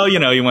 Well,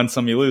 you win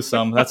some, you lose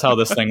some. That's how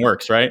this thing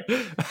works, right?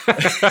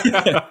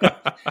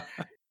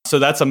 So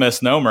that's a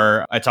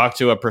misnomer. I talked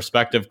to a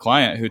prospective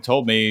client who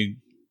told me,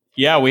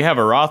 yeah, we have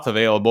a Roth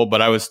available,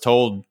 but I was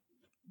told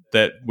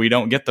that we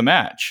don't get the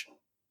match.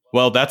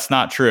 Well, that's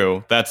not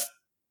true. That's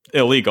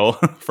illegal,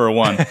 for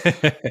one.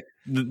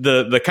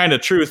 The kind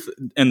of truth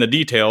in the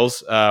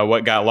details,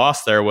 what got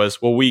lost there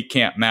was, well, we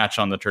can't match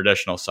on the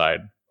traditional side,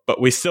 but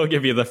we still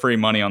give you the free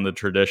money on the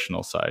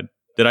traditional side.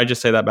 Did I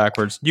just say that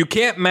backwards? You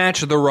can't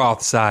match the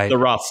Roth side. The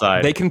Roth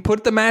side. They can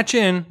put the match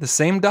in, the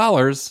same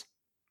dollars,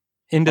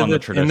 into the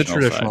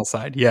traditional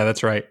side. Yeah,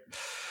 that's right.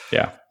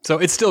 Yeah. So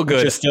it's still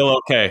good. It's still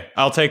okay.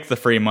 I'll take the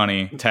free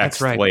money tax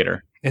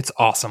later. It's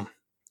awesome.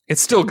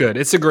 It's still good.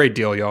 It's a great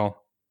deal, y'all.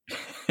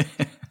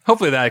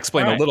 Hopefully that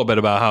explained a little bit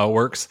about how it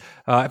works.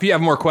 If you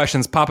have more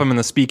questions, pop them in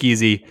the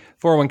speakeasy.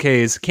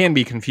 401ks can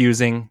be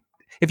confusing.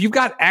 If you've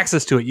got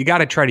access to it, you got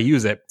to try to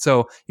use it.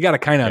 So you got to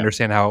kind of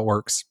understand how it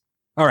works.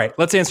 All right,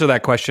 let's answer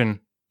that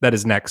question that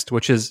is next,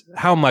 which is,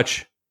 how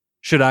much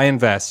should I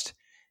invest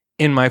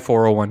in my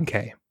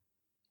 401k?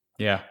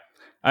 Yeah.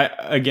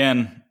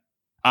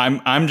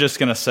 I'm just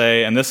going to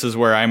say, and this is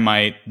where I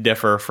might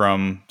differ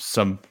from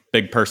some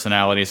big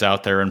personalities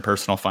out there in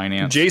personal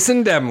finance.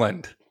 Jason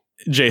Demland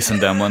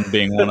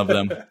being one of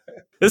them.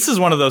 This is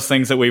one of those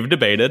things that we've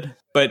debated,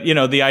 but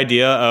the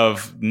idea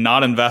of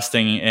not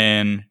investing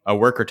in a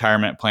work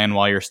retirement plan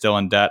while you're still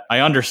in debt, I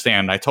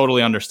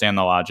totally understand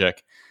the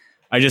logic.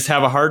 I just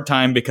have a hard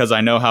time because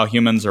I know how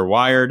humans are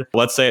wired.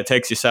 Let's say it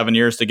takes you 7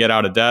 years to get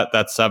out of debt.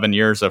 That's 7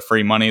 years of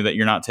free money that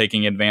you're not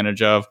taking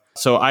advantage of.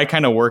 So I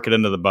kind of work it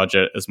into the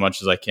budget as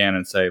much as I can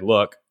and say,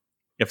 look,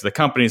 if the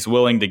company's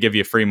willing to give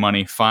you free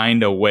money,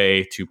 find a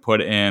way to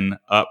put in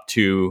up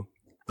to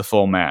the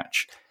full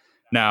match.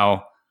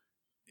 Now,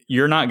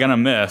 you're not going to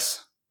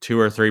miss 2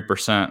 or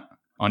 3%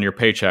 on your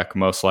paycheck,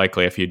 most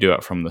likely, if you do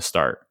it from the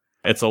start.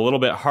 It's a little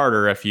bit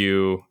harder if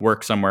you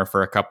work somewhere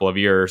for a couple of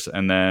years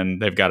and then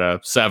they've got a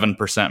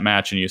 7%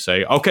 match and you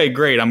say, okay,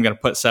 great, I'm going to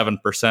put 7% in.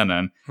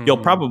 Mm-hmm. You'll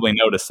probably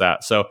notice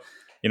that. So,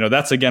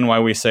 that's again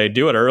why we say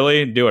do it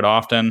early, do it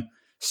often,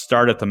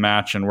 start at the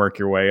match and work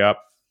your way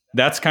up.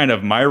 That's kind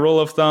of my rule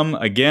of thumb.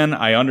 Again,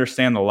 I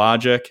understand the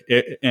logic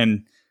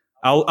and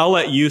I'll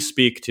let you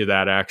speak to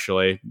that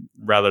actually,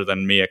 rather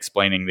than me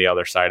explaining the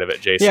other side of it,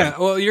 Jason. Yeah,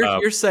 well,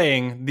 you're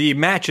saying the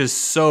match is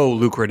so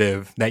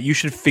lucrative that you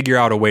should figure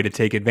out a way to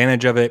take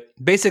advantage of it.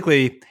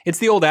 Basically, it's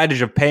the old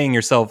adage of paying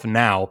yourself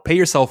now. Pay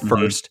yourself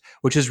first,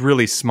 which is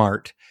really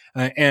smart.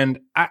 And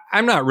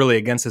I'm not really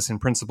against this in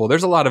principle.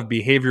 There's a lot of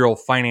behavioral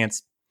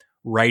finance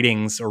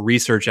writings or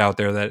research out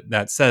there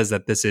that says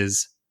that this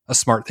is a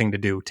smart thing to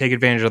do. Take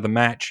advantage of the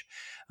match.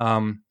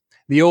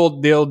 The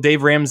old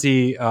Dave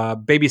Ramsey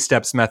baby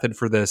steps method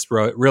for this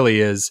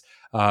really is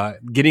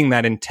getting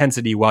that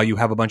intensity while you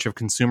have a bunch of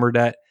consumer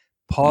debt,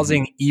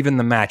 pausing even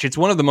the match. It's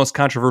one of the most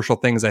controversial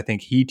things I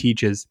think he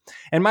teaches.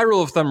 And my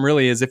rule of thumb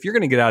really is if you're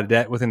going to get out of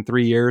debt within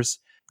 3 years,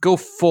 go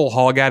full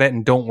hog at it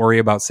and don't worry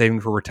about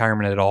saving for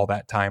retirement at all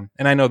that time.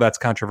 And I know that's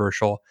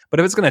controversial, but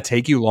if it's going to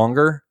take you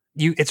longer,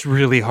 it's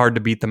really hard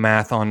to beat the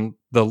math on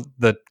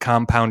the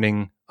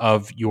compounding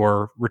of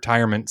your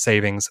retirement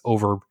savings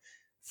over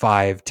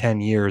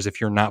 5-10 years.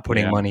 If you're not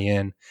putting money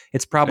in,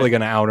 it's probably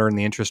going to out earn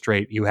the interest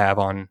rate you have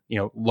on,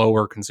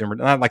 lower consumer,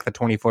 not like the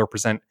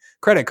 24%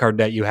 credit card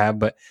debt you have,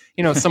 but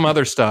some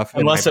other stuff.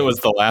 Unless it was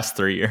the last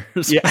 3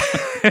 years. Yeah.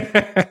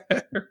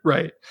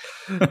 Right.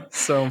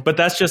 So, but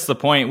that's just the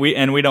point.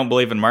 We don't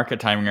believe in market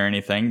timing or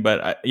anything,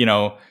 but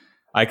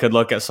I could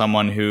look at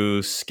someone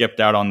who skipped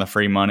out on the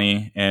free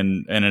money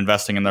and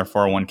investing in their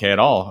 401k at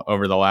all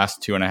over the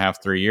last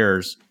 2.5-3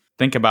 years.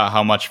 Think about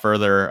how much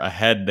further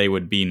ahead they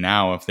would be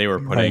now if they were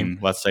putting,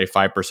 let's say,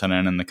 5%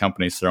 in and the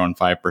company's throwing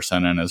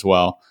 5% in as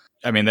well.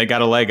 I mean, they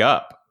got a leg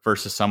up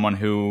versus someone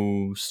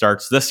who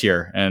starts this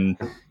year. And,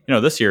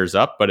 this year's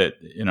up, but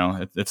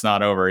it's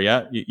not over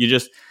yet. You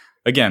just,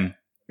 again,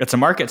 it's a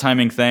market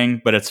timing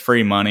thing, but it's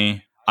free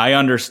money. I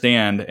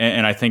understand.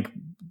 And I think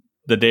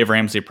the Dave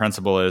Ramsey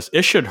principle is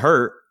it should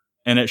hurt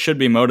and it should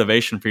be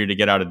motivation for you to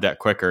get out of debt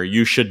quicker.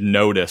 You should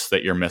notice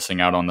that you're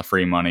missing out on the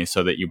free money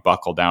so that you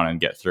buckle down and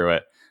get through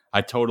it. I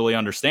totally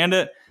understand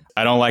it.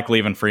 I don't like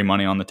leaving free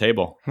money on the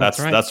table.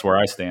 That's where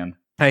I stand.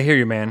 I hear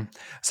you, man.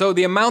 So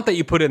the amount that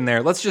you put in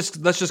there, let's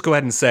just go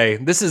ahead and say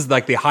this is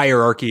like the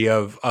hierarchy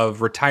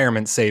of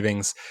retirement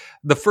savings.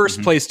 The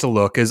first place to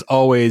look is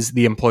always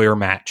the employer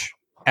match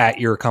at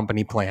your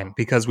company plan,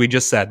 because we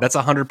just said that's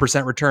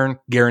 100% return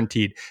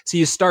guaranteed. So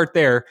you start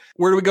there.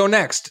 Where do we go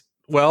next?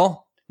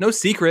 Well, no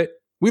secret.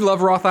 We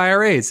love Roth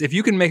IRAs. If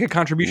you can make a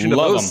contribution to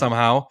those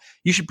somehow,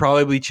 you should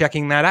probably be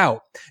checking that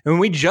out. And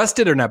we just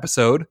did an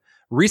episode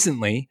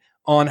recently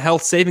on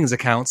health savings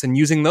accounts and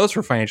using those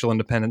for financial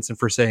independence and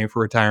for saving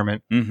for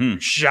retirement.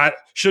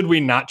 Should we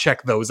not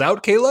check those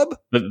out, Caleb?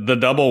 The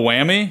double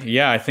whammy?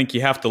 Yeah, I think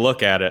you have to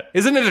look at it.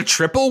 Isn't it a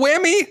triple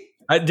whammy?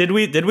 Did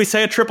we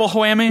say a triple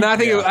whammy? No, I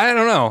think I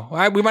don't know.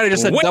 We might have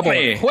just said double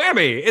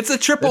whammy. It's a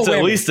triple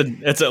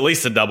whammy. It's at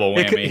least a double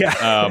whammy.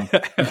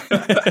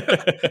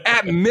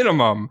 At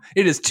minimum,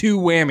 it is 2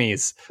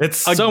 whammies. It's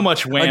so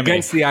much whammy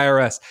against the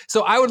IRS.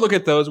 So I would look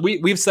at those.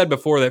 We've said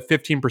before that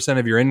 15%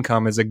 of your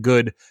income is a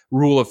good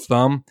rule of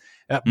thumb,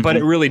 but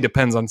it really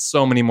depends on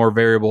so many more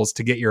variables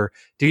to get your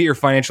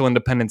financial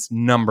independence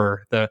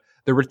number, the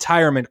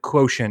retirement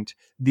quotient,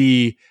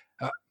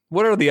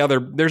 what are the other?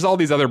 There's all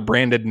these other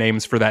branded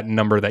names for that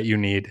number that you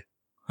need.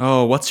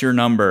 Oh, what's your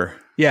number?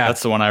 Yeah.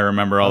 That's the one I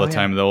remember all the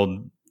time. The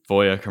old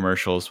Voya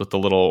commercials with the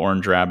little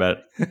orange rabbit.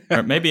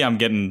 Or maybe I'm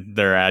getting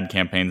their ad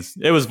campaigns.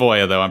 It was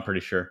Voya, though, I'm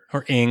pretty sure.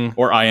 Or Ing.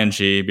 Or ING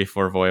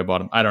before Voya bought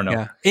them. I don't know.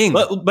 Yeah. Ing.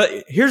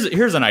 But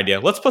here's an idea.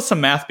 Let's put some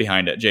math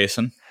behind it,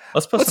 Jason.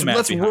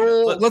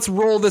 Let's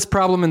roll this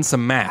problem in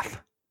some math.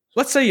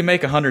 Let's say you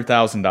make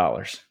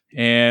 $100,000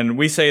 and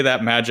we say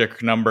that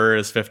magic number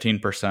is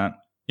 15%.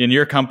 And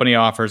your company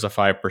offers a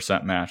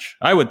 5% match.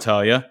 I would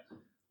tell you,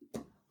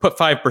 put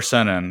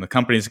 5% in. The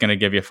company's going to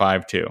give you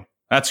 5 too.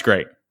 That's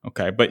great.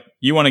 Okay. But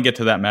you want to get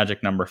to that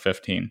magic number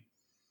 15.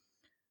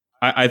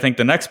 I think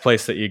the next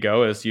place that you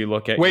go is you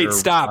look at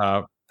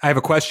stop. I have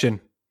a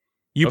question.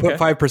 You put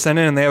 5% in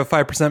and they have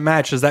a 5%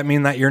 match. Does that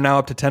mean that you're now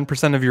up to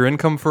 10% of your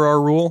income for our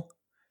rule?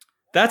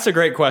 That's a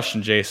great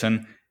question,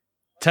 Jason.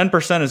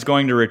 10% is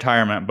going to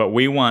retirement, but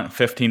we want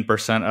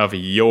 15% of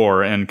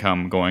your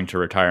income going to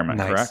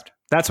retirement, correct?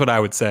 That's what I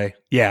would say.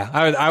 Yeah,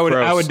 I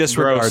would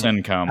disregard gross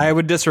income. I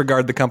would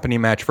disregard the company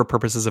match for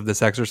purposes of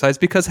this exercise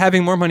because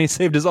having more money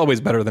saved is always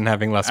better than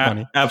having less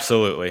money.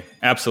 Absolutely.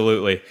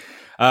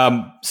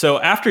 So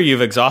after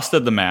you've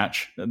exhausted the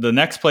match, the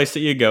next place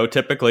that you go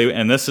typically,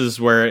 and this is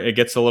where it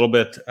gets a little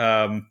bit,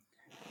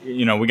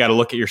 we got to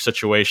look at your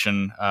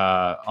situation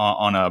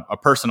on a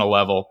personal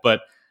level,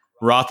 but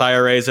Roth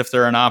IRAs, if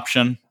they're an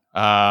option,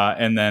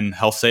 and then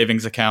health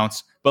savings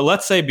accounts. But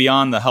let's say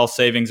beyond the health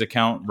savings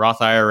account,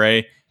 Roth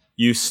IRA,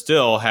 you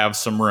still have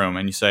some room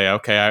and you say,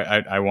 okay,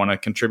 I want to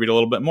contribute a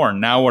little bit more.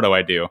 Now what do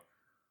I do?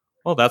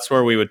 Well, that's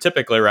where we would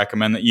typically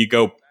recommend that you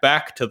go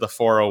back to the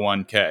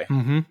 401k.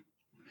 Mm-hmm.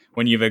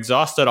 When you've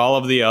exhausted all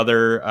of the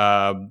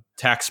other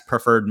tax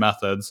preferred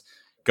methods,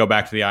 go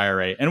back to the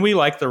IRA. And we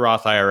like the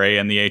Roth IRA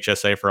and the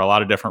HSA for a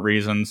lot of different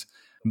reasons.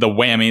 The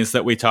whammies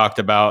that we talked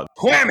about.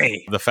 Whammy!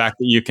 The fact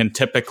that you can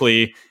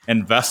typically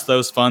invest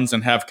those funds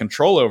and have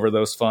control over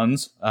those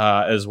funds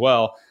as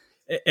well.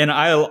 And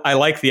I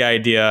like the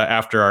idea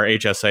after our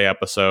HSA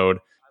episode.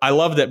 I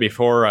loved it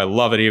before. I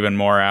love it even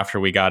more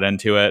after we got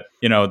into it.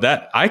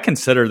 That I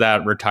consider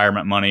that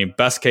retirement money.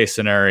 Best case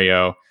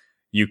scenario,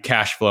 you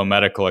cash flow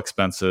medical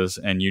expenses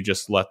and you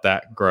just let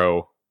that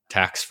grow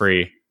tax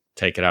free.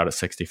 Take it out at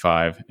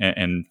 65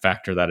 and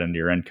factor that into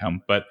your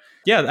income. But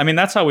yeah, I mean,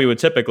 that's how we would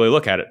typically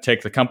look at it.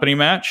 Take the company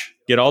match,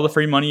 get all the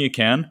free money you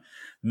can,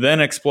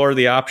 then explore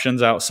the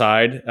options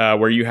outside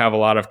where you have a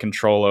lot of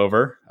control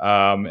over,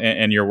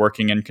 and you're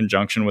working in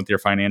conjunction with your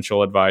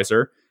financial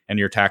advisor and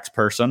your tax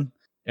person.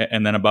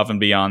 And then above and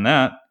beyond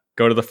that,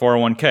 go to the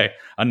 401k.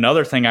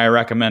 Another thing I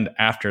recommend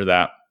after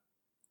that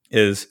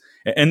is,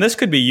 and this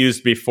could be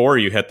used before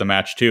you hit the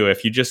match too.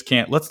 If you just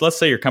can't, let's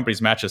say your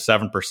company's match is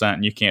 7%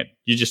 and you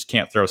just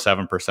can't throw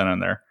 7% in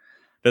there.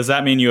 Does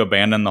that mean you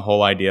abandon the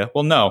whole idea?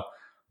 Well, no.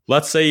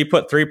 Let's say you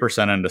put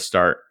 3% in to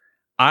start.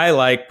 I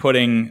like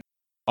putting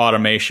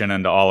automation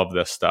into all of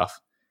this stuff.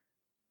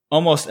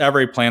 Almost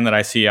every plan that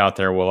I see out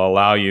there will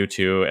allow you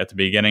to, at the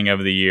beginning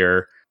of the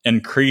year,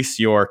 increase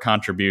your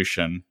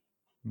contribution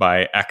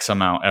by X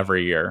amount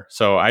every year.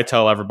 So I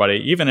tell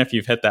everybody, even if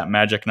you've hit that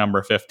magic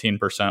number,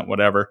 15%,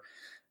 whatever,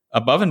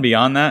 above and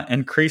beyond that,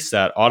 increase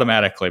that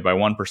automatically by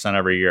 1%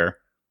 every year.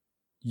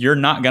 You're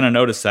not going to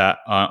notice that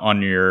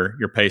on your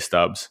pay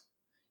stubs.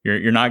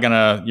 You're not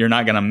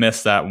gonna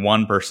miss that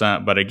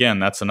 1%. But again,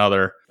 that's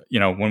another,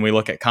 when we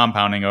look at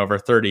compounding over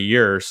 30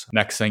 years,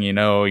 next thing you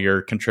know,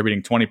 you're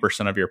contributing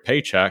 20% of your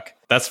paycheck.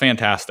 That's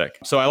fantastic.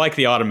 So I like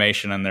the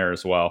automation in there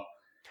as well.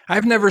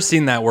 I've never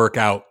seen that work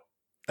out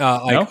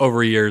No?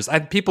 over years.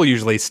 People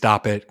usually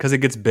stop it because it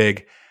gets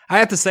big. I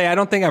have to say, I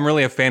don't think I'm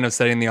really a fan of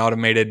setting the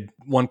automated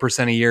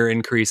 1% a year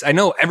increase. I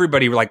know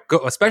everybody,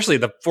 especially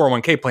the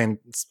 401k plan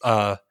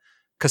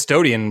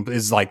custodian,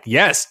 is like,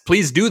 yes,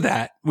 please do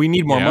that. We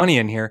need more money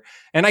in here.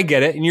 And I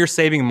get it. And you're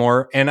saving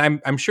more. And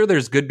I'm sure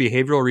there's good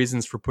behavioral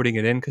reasons for putting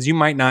it in, because you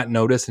might not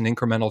notice an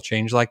incremental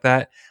change like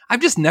that.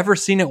 I've just never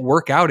seen it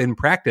work out in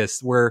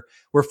practice where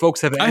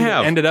folks have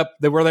ended up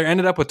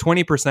with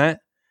 20%.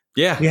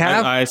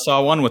 Yeah, I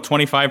saw one with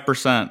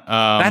 25%.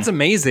 That's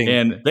amazing.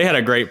 And they had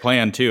a great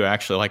plan too,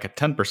 actually, like a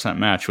 10%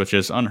 match, which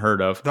is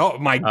unheard of. Oh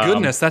my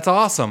goodness, that's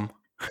awesome.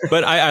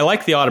 But I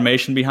like the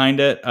automation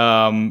behind it.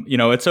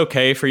 It's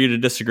okay for you to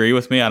disagree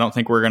with me. I don't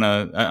think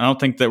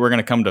that we're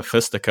gonna come to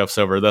fisticuffs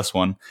over this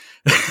one.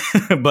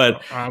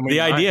 But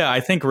the idea, I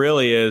think,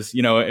 really is,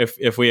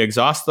 if we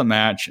exhaust the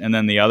match and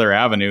then the other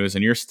avenues,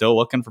 and you're still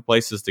looking for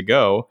places to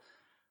go,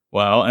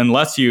 well,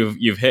 unless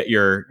you've hit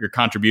your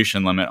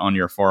contribution limit on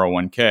your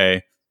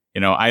 401k,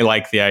 I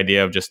like the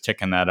idea of just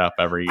ticking that up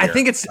every year. I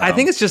think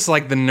it's just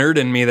like the nerd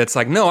in me that's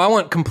like, no, I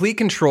want complete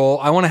control.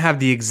 I want to have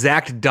the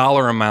exact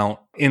dollar amount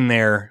in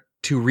there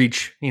to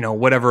reach,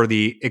 whatever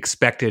the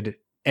expected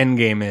end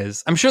game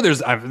is. I'm sure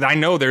I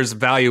know there's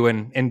value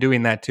in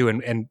doing that too,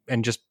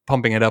 and just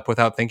pumping it up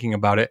without thinking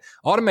about it.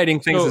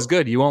 Automating things is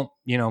good. You won't,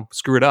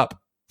 screw it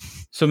up.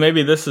 So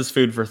maybe this is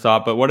food for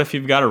thought, but what if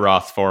you've got a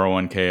Roth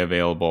 401k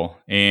available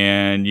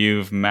and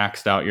you've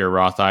maxed out your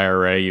Roth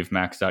IRA, you've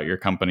maxed out your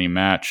company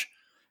match?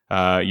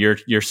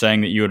 You're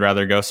saying that you would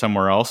rather go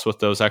somewhere else with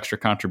those extra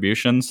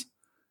contributions?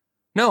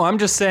 No, I'm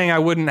just saying I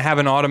wouldn't have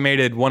an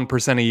automated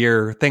 1% a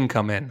year thing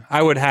come in.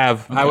 I would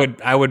have, okay.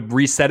 I would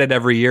reset it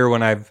every year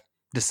when I've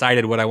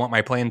decided what I want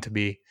my plan to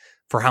be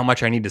for how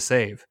much I need to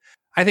save.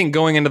 I think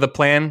going into the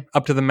plan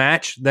up to the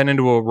match, then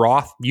into a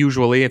Roth,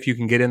 usually if you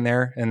can get in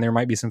there, and there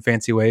might be some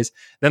fancy ways,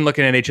 then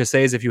looking at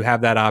HSAs if you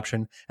have that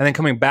option, and then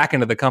coming back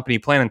into the company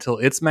plan until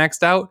it's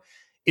maxed out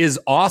is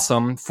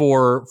awesome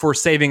for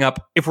saving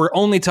up if we're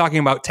only talking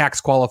about tax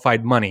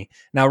qualified money.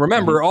 Now,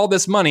 remember, all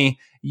this money,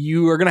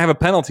 you are going to have a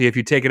penalty if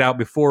you take it out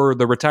before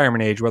the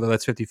retirement age, whether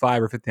that's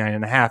 55 or 59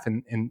 and a half,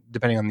 and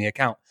depending on the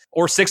account,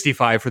 or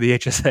 65 for the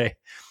HSA.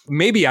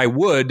 Maybe I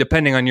would,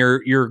 depending on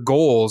your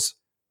goals,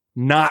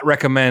 not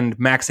recommend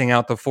maxing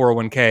out the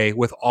 401k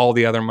with all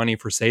the other money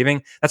for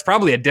saving. That's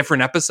probably a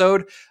different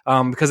episode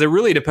because it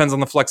really depends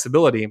on the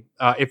flexibility.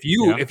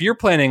 If you're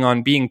planning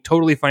on being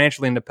totally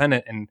financially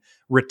independent and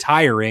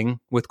retiring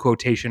with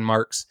quotation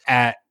marks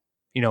at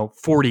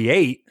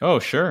 48, oh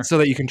sure, so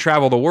that you can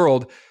travel the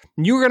world,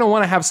 you're going to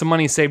want to have some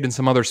money saved in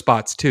some other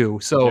spots too.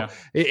 So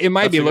it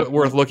might be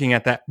worth looking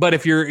at that. But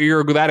if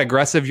you're that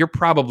aggressive, you're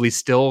probably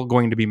still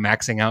going to be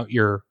maxing out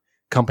your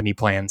company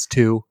plans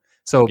too.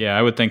 So yeah,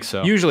 I would think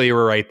so. Usually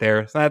we're right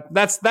there.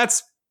 That's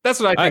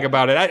what I think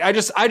about it. I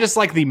just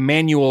like the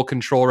manual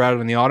control rather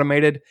than the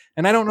automated,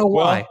 and I don't know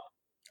why. Well,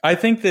 I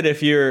think that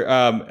if you're,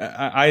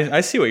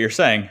 I see what you're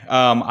saying.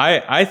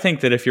 I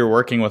think that if you're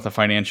working with a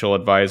financial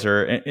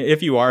advisor,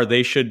 if you are,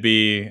 they should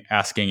be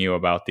asking you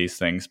about these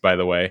things. By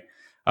the way,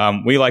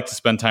 we like to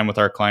spend time with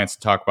our clients to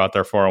talk about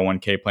their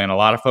 401k plan. A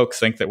lot of folks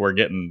think that we're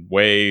getting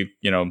way,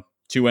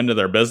 too into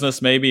their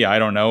business. Maybe, I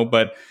don't know,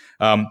 but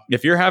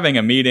if you're having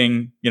a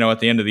meeting, at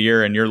the end of the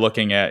year and you're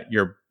looking at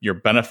your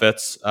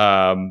benefits,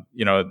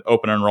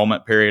 open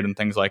enrollment period and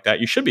things like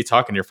that, you should be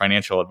talking to your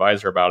financial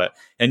advisor about it.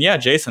 And yeah,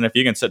 Jason, if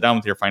you can sit down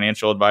with your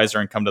financial advisor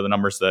and come to the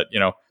numbers that,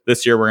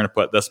 this year we're going to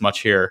put this much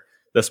here,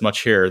 this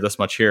much here, this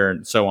much here,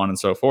 and so on and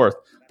so forth,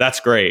 that's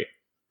great.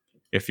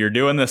 If you're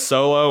doing this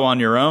solo on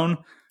your own,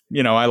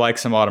 I like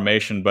some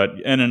automation, but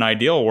in an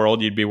ideal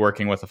world, you'd be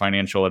working with a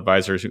financial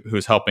advisor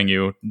who's helping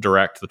you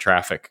direct the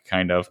traffic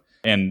kind of,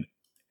 and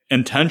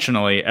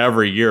intentionally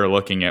every year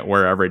looking at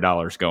where every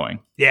dollar's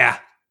going. Yeah,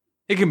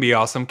 it can be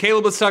awesome.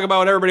 Caleb, let's talk about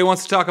what everybody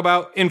wants to talk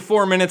about in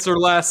 4 minutes or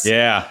less.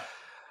 Yeah.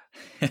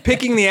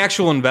 picking the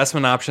actual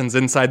investment options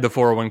inside the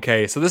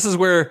 401k. So this is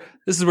where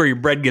your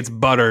bread gets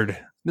buttered.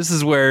 This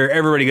is where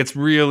everybody gets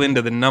real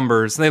into the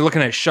numbers. They're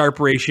looking at Sharpe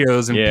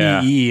ratios and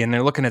PE, and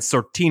they're looking at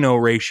Sortino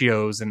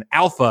ratios and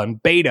alpha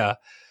and beta,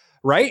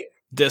 right?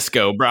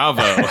 Disco,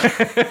 bravo.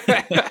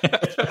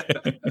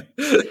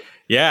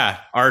 Yeah,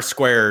 R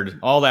squared,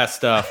 all that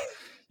stuff.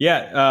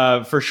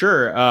 Yeah, for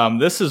sure.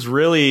 This is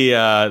really,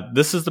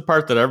 this is the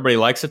part that everybody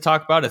likes to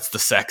talk about. It's the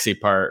sexy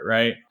part,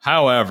 right?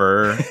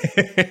 However,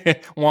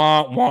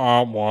 wah,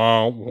 wah,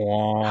 wah,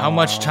 wah. How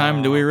much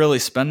time do we really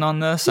spend on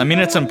this? I mean,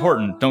 it's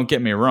important. Don't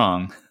get me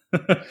wrong.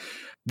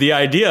 The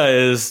idea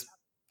is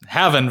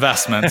have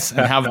investments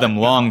and have them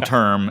long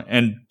term,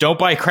 and don't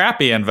buy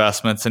crappy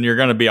investments, and you're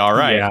going to be all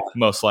right,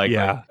 most likely.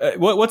 Yeah.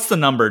 What's the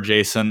number,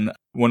 Jason,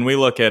 when we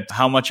look at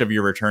how much of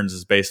your returns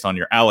is based on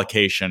your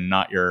allocation,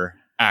 not your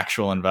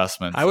actual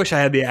investments? I wish I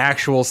had the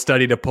actual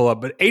study to pull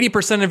up, but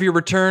 80% of your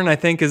return, I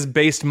think, is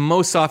based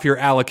most off your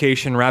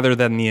allocation rather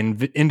than the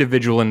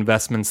individual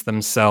investments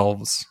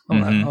themselves.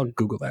 I'll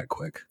Google that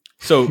quick.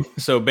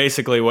 So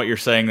basically what you're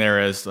saying there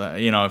is,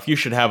 if you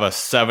should have a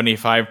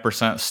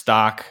 75%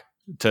 stock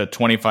to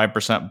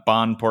 25%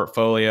 bond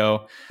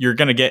portfolio, you're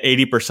going to get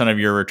 80% of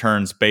your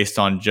returns based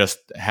on just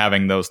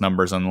having those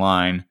numbers in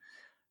line.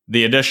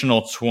 The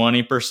additional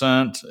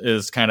 20%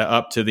 is kind of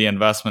up to the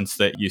investments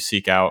that you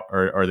seek out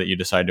or that you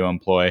decide to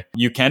employ.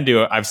 You can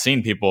do it. I've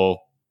seen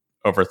people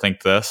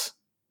overthink this,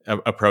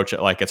 approach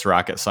it like it's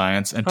rocket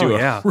science, and do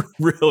a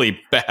really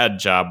bad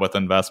job with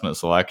investment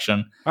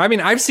selection. I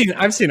mean, I've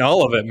seen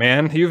all of it,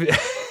 man.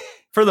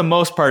 For the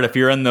most part, if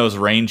you're in those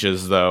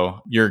ranges, though,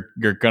 you're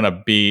going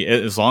to be,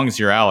 as long as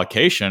your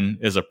allocation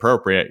is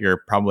appropriate,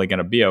 you're probably going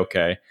to be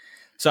okay.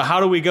 So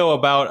how do we go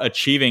about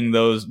achieving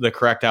the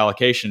correct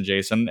allocation,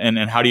 Jason? And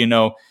how do you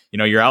know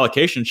your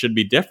allocation should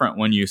be different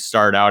when you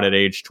start out at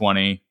age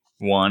 21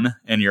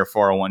 in your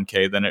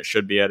 401k than it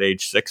should be at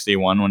age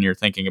 61 when you're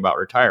thinking about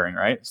retiring,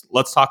 right?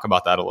 Let's talk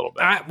about that a little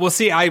bit.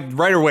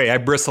 Right away, I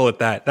bristle at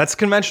that. That's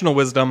conventional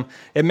wisdom.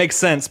 It makes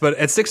sense, but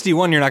at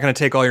 61, you're not going to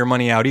take all your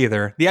money out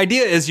either. The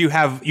idea is you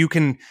have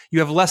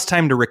less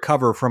time to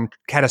recover from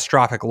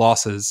catastrophic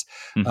losses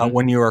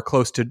when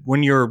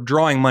you're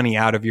drawing money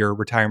out of your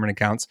retirement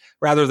accounts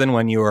rather than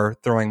when you are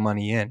throwing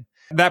money in.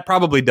 That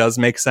probably does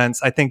make sense.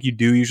 I think you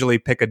do usually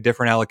pick a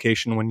different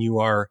allocation when you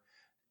are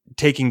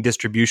taking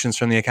distributions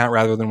from the account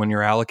rather than when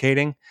you're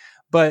allocating.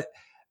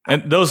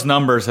 And those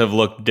numbers have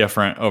looked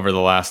different over the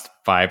last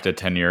 5 to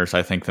 10 years,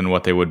 I think, than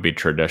what they would be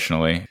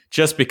traditionally,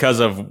 just because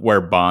of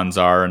where bonds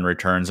are and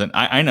returns. And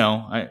I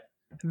know.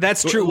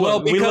 That's true. Well,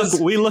 because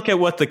we look at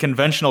what the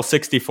conventional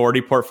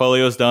 60-40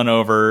 portfolio has done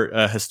over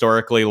a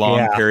historically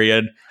long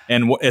period,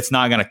 and it's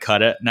not going to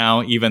cut it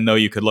now, even though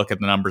you could look at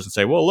the numbers and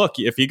say, well, look,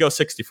 if you go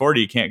 60-40,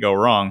 you can't go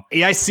wrong.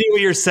 Yeah, I see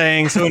what you're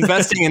saying. So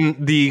investing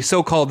in the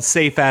so-called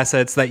safe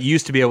assets that you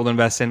used to be able to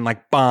invest in,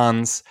 like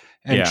bonds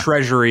and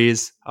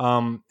treasuries,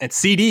 and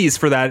CDs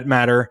for that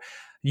matter,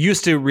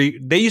 used to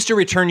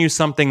return you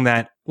something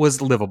that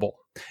was livable.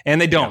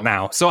 And they don't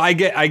now. So I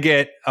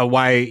get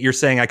why you're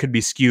saying I could be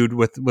skewed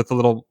with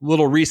a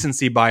little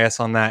recency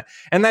bias on that.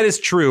 And that is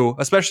true,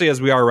 especially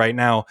as we are right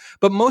now.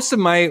 But most of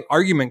my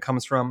argument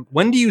comes from,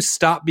 when do you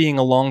stop being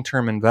a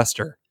long-term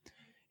investor?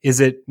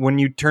 Is it when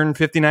you turn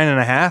 59 and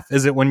a half?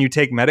 Is it when you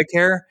take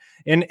Medicare?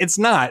 And it's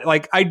not.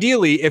 Like,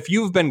 ideally, if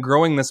you've been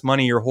growing this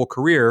money your whole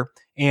career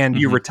and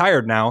you're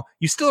retired now,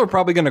 you still are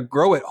probably going to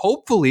grow it,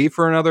 hopefully,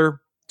 for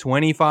another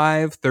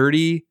 25,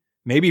 30,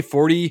 maybe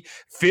 40,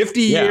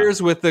 50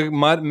 years with the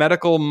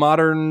medical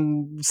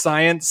modern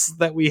science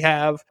that we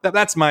have.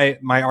 That's my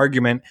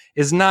argument,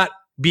 is not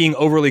being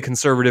overly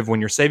conservative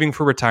when you're saving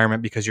for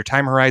retirement, because your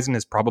time horizon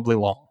is probably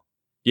long.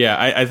 Yeah,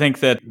 I think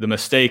that the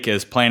mistake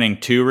is planning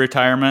to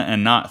retirement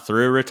and not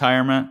through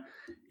retirement.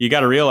 You got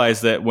to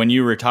realize that when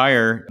you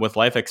retire with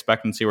life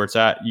expectancy where it's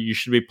at, you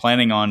should be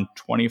planning on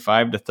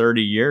 25 to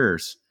 30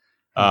 years.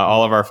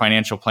 All of our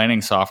financial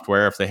planning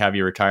software, if they have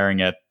you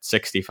retiring at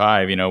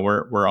 65,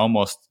 we're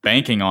almost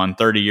banking on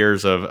 30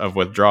 years of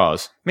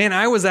withdrawals. Man,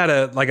 I was at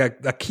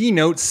a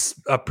keynote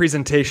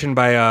presentation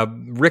by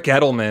Rick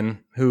Edelman,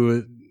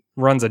 who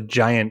runs a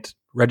giant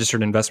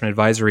registered investment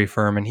advisory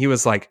firm. And he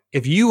was like,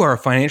 if you are a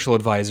financial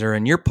advisor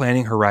and your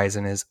planning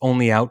horizon is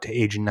only out to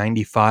age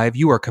 95,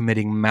 you are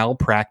committing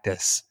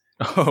malpractice.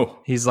 Oh,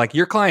 he's like,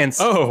 your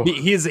clients. Oh,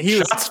 he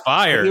shots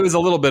fired. It was a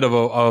little bit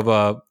of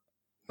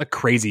a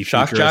crazy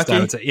shock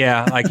jockey.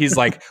 Yeah, like he's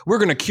like, we're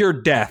going to cure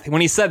death.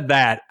 When he said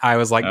that, I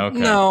was like,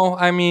 no,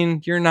 I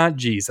mean, you're not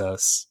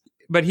Jesus.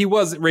 But he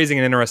was raising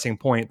an interesting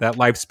point that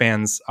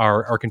lifespans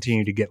are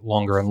continuing to get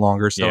longer and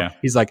longer. So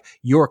he's like,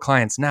 your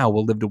clients now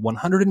will live to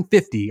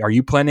 150. Are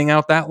you planning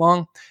out that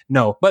long?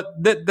 No, but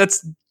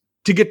that's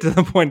to get to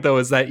the point, though,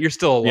 is that you're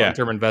still a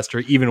long-term investor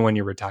even when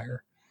you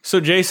retire. So,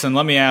 Jason,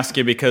 let me ask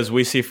you, because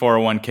we see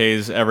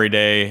 401ks every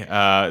day,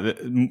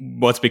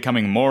 what's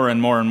becoming more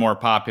and more and more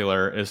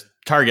popular is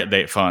target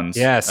date funds.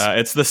 Yes.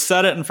 It's the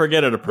set it and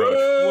forget it approach.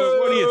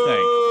 What do you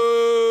think?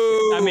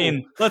 I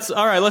mean,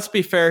 let's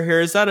be fair here.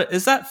 Is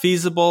that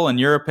feasible in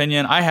your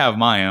opinion? I have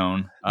my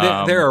own.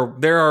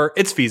 There are.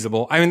 It's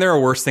feasible. I mean, there are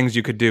worse things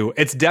you could do.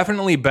 It's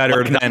definitely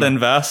better than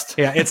invest.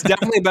 Yeah, it's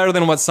definitely better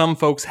than what some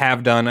folks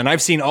have done. And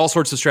I've seen all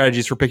sorts of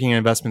strategies for picking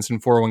investments in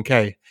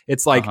 401k.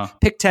 It's like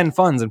pick 10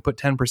 funds and put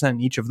 10%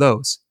 in each of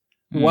those.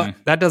 What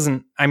that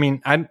doesn't, I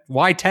mean,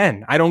 why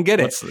 10? I don't get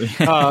it.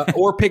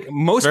 Or pick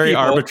very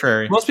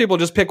arbitrary. Most people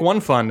just pick one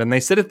fund and they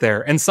sit it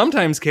there. And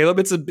sometimes, Caleb,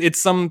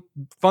 it's some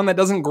fund that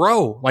doesn't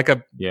grow, like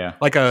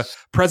a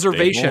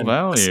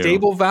preservation,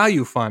 stable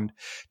value fund.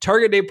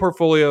 Target date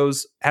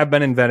portfolios have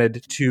been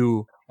invented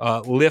to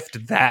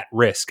lift that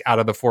risk out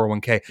of the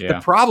 401k. Yeah. The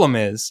problem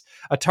is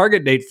a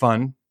target date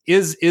fund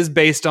is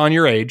based on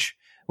your age,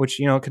 which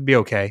could be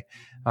okay,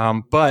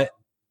 but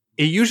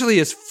it usually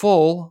is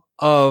full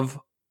of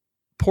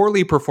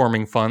poorly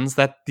performing funds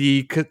that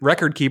the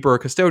record keeper or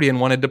custodian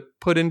wanted to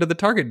put into the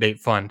target date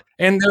fund,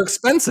 and they're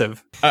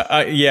expensive.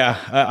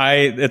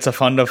 It's a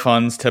fund of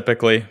funds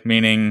typically,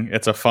 meaning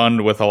it's a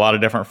fund with a lot of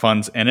different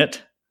funds in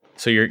it.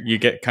 So you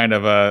get kind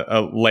of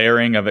a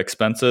layering of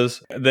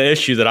expenses. The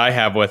issue that I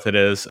have with it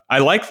is I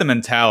like the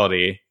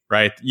mentality,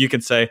 right? You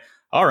could say,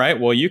 all right,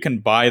 well, you can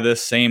buy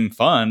this same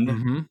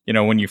fund,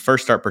 when you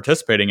first start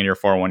participating in your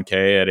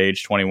 401k at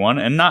age 21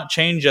 and not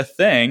change a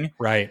thing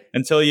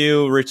until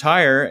you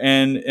retire.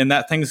 And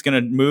that thing's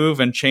going to move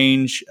and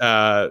change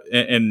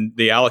and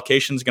the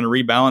allocation is going to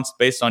rebalance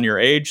based on your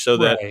age so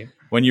that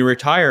when you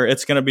retire,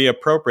 it's going to be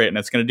appropriate and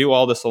it's going to do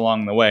all this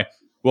along the way.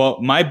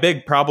 Well, my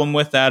big problem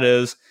with that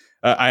is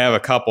I have a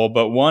couple,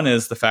 but one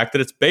is the fact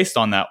that it's based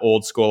on that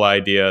old school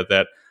idea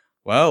that,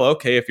 well,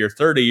 okay, if you're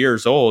 30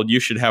 years old, you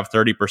should have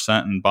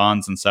 30% in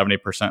bonds and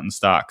 70% in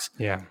stocks.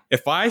 Yeah.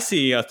 If I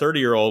see a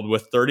 30-year-old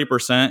with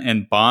 30%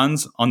 in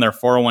bonds on their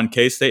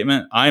 401k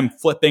statement, I'm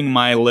flipping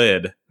my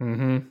lid.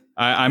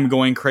 I'm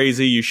going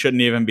crazy. You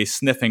shouldn't even be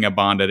sniffing a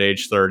bond at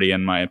age 30,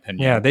 in my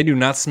opinion. Yeah, they do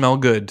not smell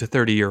good to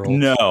 30-year-olds.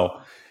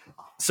 No.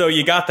 So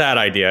you got that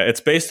idea. It's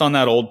based on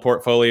that old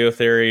portfolio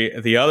theory.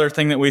 The other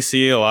thing that we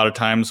see a lot of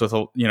times with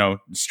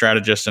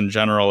strategists in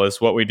general is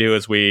what we do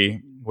is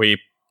we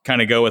kind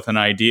of go with an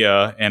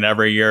idea, and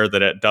every year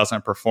that it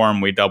doesn't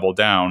perform, we double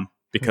down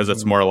because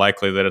it's more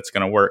likely that it's going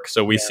to work.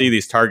 So we see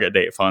these target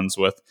date funds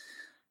with,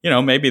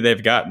 maybe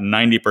they've got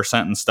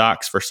 90% in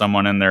stocks for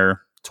someone in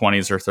their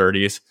 20s or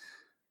 30s,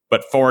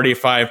 but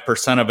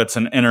 45% of it's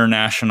in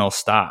international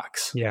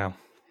stocks. Yeah.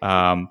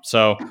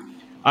 So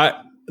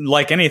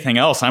like anything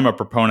else, I'm a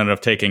proponent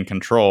of taking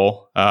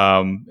control.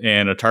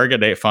 In a target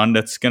date fund,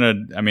 it's going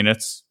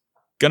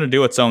to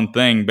do its own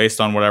thing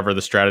based on whatever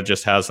the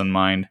strategist has in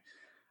mind.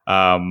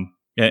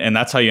 And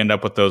that's how you end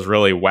up with those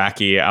really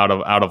wacky out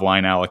of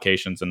line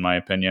allocations, in my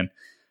opinion.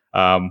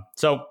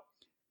 So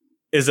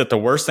is it the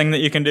worst thing that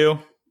you can do?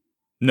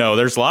 No,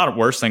 there's a lot of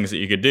worse things that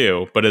you could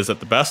do, but is it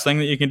the best thing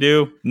that you can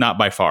do? Not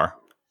by far.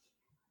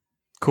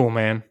 Cool,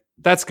 man.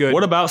 That's good.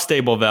 What about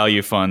stable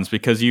value funds?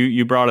 Because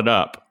you brought it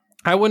up.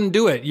 I wouldn't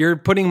do it. You're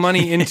putting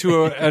money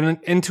into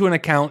into an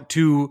account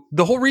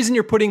the whole reason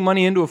you're putting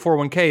money into a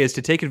 401k is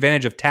to take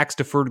advantage of tax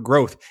deferred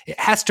growth. It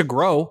has to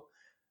grow.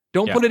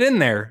 Don't put it in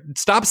there.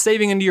 Stop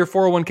saving into your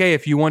 401k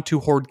if you want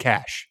to hoard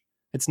cash.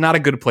 It's not a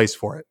good place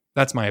for it.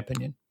 That's my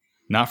opinion.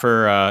 Not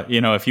for,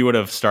 if you would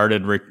have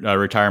started a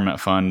retirement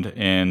fund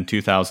in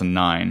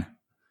 2009,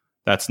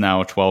 that's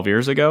now 12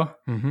 years ago.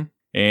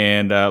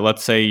 And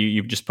let's say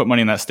you just put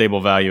money in that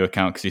stable value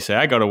account because you say,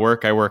 I go to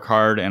work, I work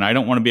hard, and I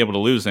don't want to be able to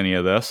lose any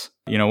of this.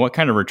 What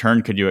kind of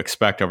return could you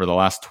expect over the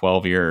last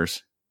 12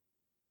 years?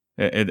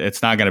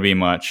 It's not going to be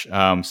much.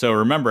 So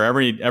remember,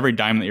 every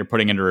dime that you're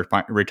putting into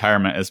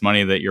retirement is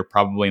money that you're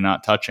probably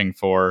not touching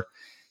for,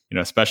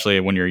 especially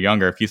when you're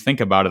younger. If you think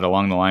about it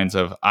along the lines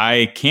of,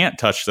 I can't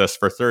touch this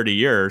for 30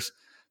 years,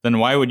 then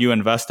why would you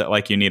invest it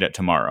like you need it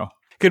tomorrow?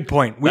 Good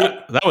point.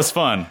 That was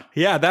fun.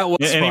 Yeah, that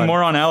was Any fun.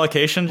 more on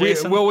allocation,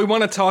 Jason? We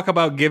want to talk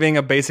about giving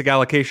a basic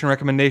allocation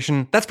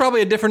recommendation. That's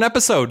probably a different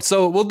episode,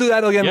 so we'll do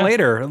that again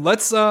later.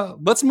 Let's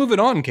move it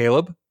on,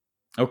 Caleb.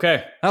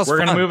 Okay, we're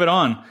going to move it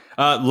on.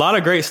 A lot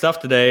of great stuff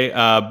today.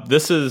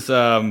 This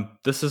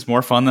is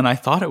more fun than I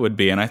thought it would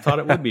be, and I thought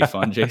it would be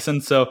fun,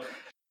 Jason. So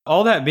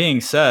all that being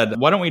said,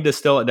 why don't we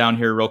distill it down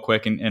here real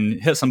quick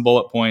and hit some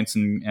bullet points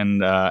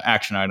and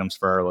action items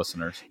for our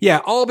listeners? Yeah,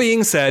 all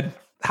being said,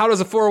 how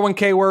does a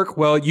 401k work?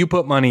 Well, you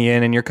put money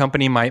in and your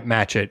company might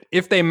match it.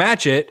 If they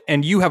match it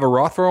and you have a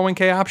Roth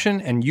 401k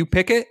option and you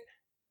pick it,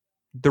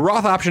 the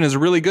Roth option is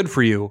really good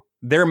for you.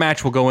 Their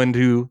match will go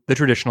into the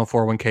traditional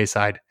 401k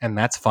side, and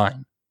that's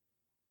fine.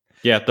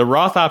 Yeah, the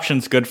Roth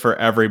option's good for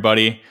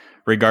everybody,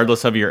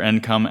 regardless of your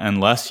income,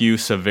 unless you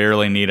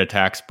severely need a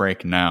tax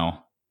break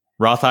now.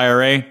 Roth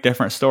IRA,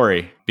 different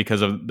story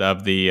because of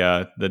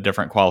the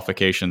different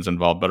qualifications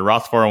involved. But a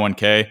Roth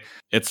 401k,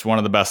 it's one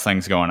of the best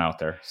things going out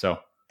there. So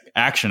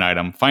action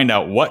item, find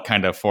out what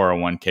kind of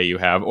 401k you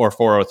have, or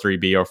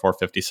 403b or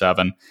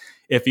 457.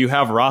 If you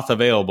have Roth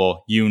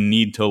available, you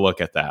need to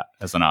look at that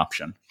as an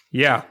option.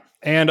 Yeah.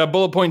 And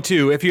bullet point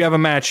 2, if you have a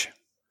match,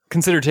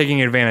 consider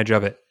taking advantage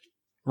of it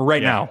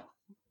right now.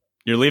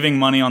 You're leaving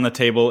money on the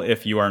table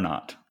if you are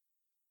not.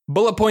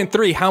 Bullet point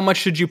 3, how much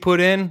should you put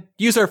in?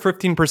 Use our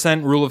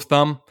 15% rule of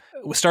thumb.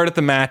 Start at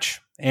the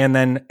match and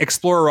then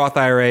explore a Roth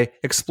IRA,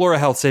 explore a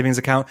health savings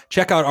account.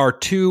 Check out our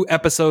 2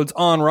 episodes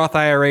on Roth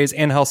IRAs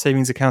and health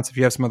savings accounts if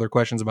you have some other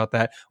questions about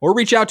that. Or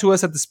reach out to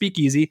us at the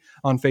Speakeasy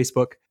on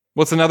Facebook.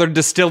 What's another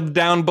distilled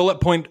down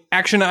bullet point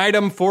action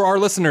item for our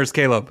listeners,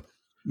 Caleb?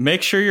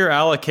 Make sure your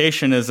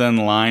allocation is in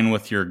line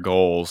with your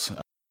goals.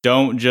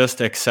 Don't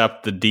just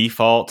accept the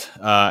default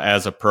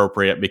as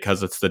appropriate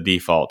because it's the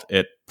default.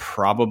 It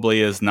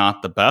probably is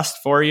not the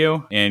best for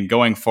you. And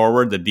going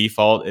forward, the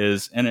default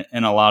is, in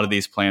a lot of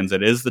these plans,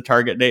 it is the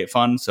target date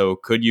fund. So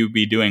could you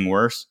be doing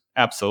worse?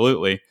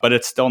 Absolutely. But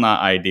it's still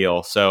not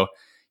ideal. So,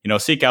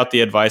 seek out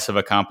the advice of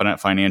a competent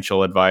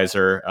financial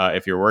advisor.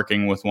 If you're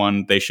working with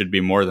one, they should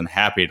be more than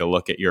happy to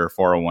look at your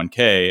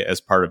 401k as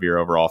part of your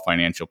overall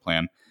financial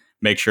plan.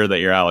 Make sure that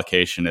your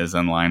allocation is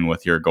in line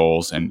with your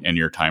goals and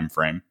your time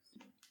frame.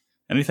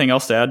 Anything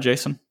else to add,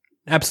 Jason?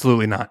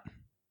 Absolutely not.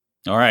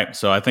 All right.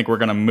 So I think we're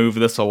going to move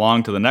this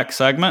along to the next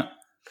segment,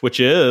 which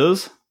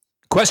is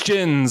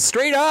Questions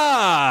Straight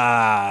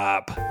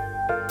Up.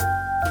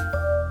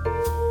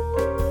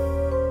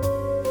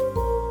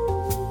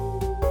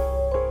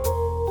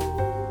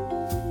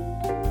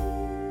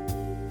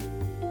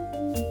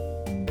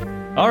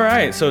 All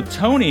right. So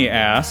Tony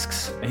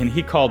asks, and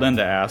he called in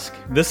to ask,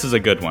 this is a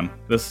good one.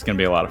 This is going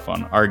to be a lot of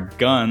fun. Are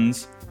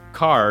guns,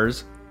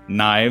 cars,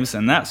 knives,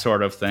 and that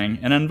sort of thing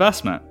an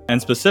investment? And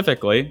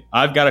specifically,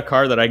 I've got a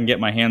car that I can get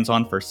my hands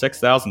on for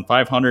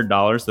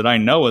 $6,500 that I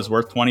know is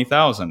worth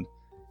 $20,000.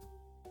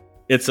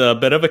 It's a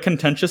bit of a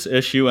contentious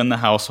issue in the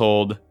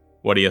household.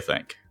 What do you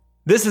think?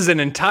 This is an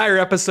entire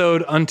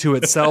episode unto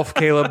itself,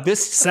 Caleb.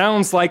 This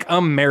sounds like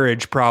a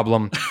marriage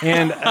problem.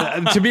 And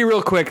to be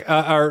real quick,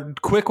 or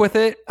quick with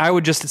it, I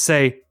would just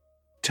say,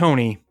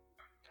 Tony,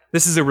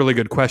 this is a really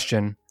good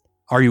question.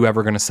 Are you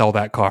ever going to sell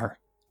that car?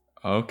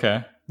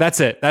 Okay.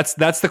 That's it. That's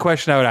the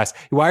question I would ask.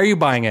 Why are you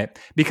buying it?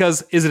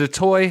 Because is it a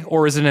toy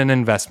or is it an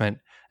investment?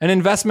 An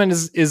investment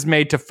is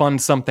made to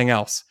fund something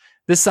else.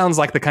 This sounds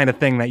like the kind of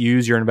thing that you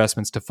use your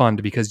investments to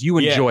fund because you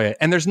enjoy it.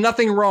 And there's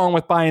nothing wrong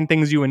with buying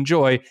things you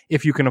enjoy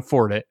if you can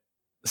afford it.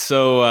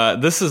 So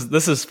this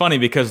is funny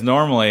because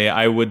normally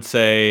I would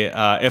say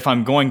if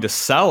I'm going to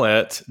sell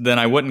it, then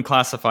I wouldn't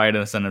classify it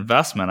as an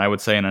investment. I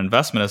would say an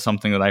investment is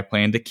something that I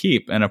plan to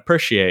keep and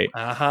appreciate.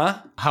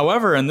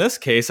 However, in this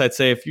case, I'd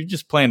say if you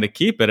just plan to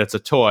keep it, it's a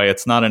toy.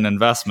 It's not an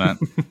investment.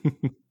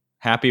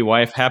 Happy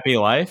wife, happy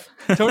life.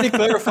 Tony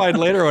clarified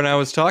later when I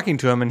was talking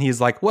to him, and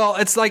he's like, well,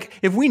 it's like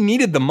if we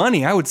needed the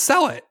money, I would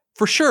sell it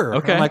for sure.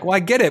 Okay. I'm like, well, I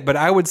get it, but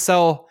I would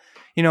sell...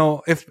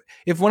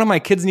 if one of my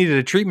kids needed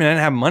a treatment and I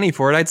didn't have money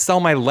for it, I'd sell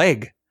my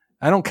leg.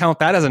 I don't count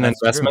that as an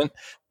investment.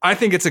 True. I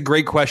think it's a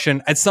great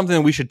question. It's something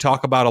that we should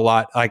talk about a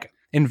lot, like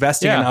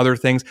investing in other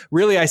things.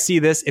 Really, I see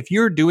this. If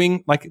you're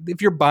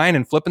buying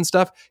and flipping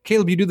stuff,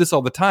 Caleb, you do this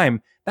all the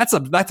time. That's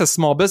a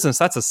small business.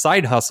 That's a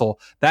side hustle.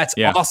 That's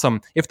awesome.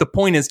 If the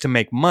point is to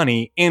make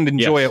money and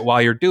enjoy it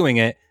while you're doing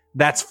it,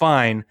 that's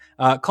fine.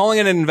 Calling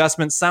it an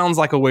investment sounds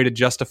like a way to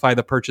justify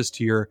the purchase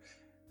to your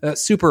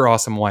super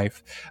awesome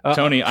wife.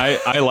 Tony,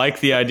 I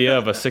like the idea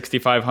of a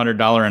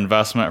 $6,500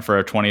 investment for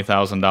a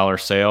 $20,000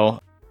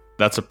 sale.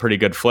 That's a pretty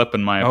good flip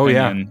in my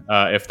opinion.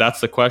 If that's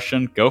the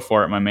question, go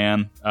for it, my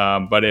man.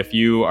 But if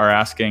you are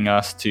asking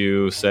us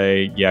to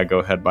say, go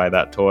ahead, buy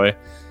that toy.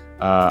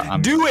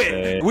 Do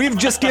it! We've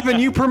just given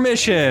you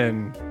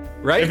permission,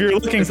 right? If you're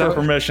looking for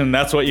permission,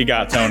 that's what you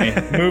got, Tony.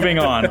 Moving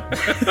on.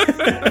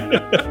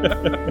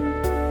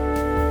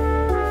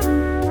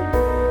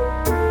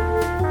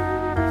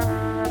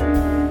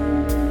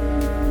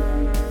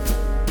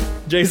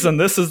 Jason,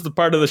 this is the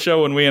part of the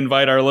show when we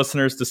invite our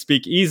listeners to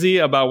speak easy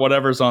about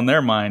whatever's on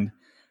their mind.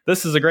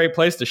 This is a great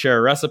place to share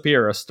a recipe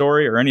or a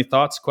story or any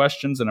thoughts,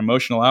 questions, and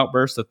emotional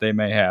outbursts that they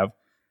may have.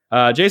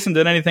 Jason,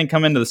 did anything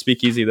come into the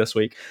speakeasy this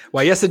week?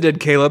 Why, yes, it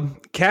did,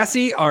 Caleb.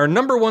 Cassie, our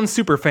number one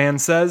super fan,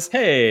 says,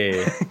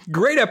 hey,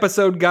 great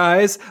episode,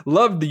 guys.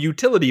 Loved the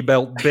utility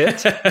belt bit.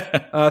 3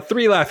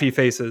 laughy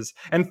faces.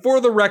 And for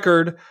the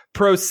record,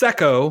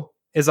 Prosecco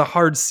is a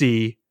hard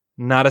C,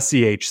 not a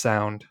CH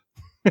sound.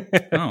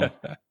 Oh.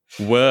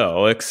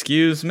 Well,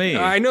 excuse me.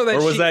 I know that.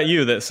 Or was that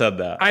you that said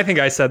that? I think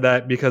I said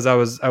that because I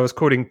was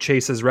quoting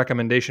Chase's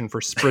recommendation for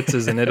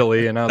spritzes in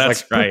Italy, and I was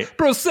That's like, right.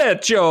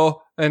 Prosecco,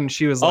 and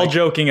she was all like,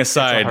 joking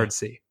aside, it's a hard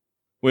C.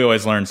 We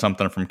always learn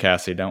something from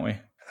Cassie, don't we?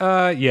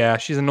 Yeah,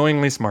 she's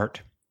annoyingly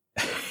smart.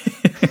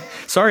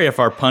 Sorry if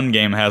our pun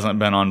game hasn't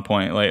been on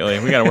point lately.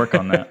 We got to work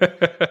on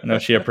that. I know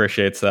she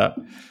appreciates that.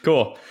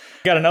 Cool.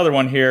 Got another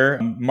one here.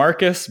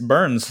 Marcus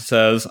Burns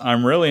says,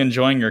 I'm really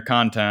enjoying your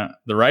content.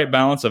 The right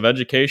balance of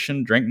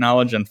education, drink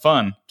knowledge, and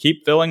fun.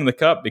 Keep filling the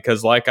cup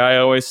because like I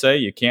always say,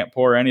 you can't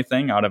pour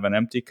anything out of an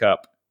empty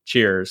cup.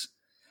 Cheers.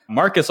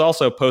 Marcus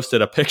also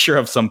posted a picture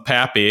of some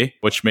Pappy,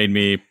 which made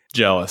me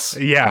jealous.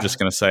 Yeah. I'm just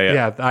going to say it.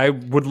 Yeah, I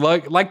would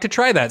like to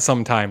try that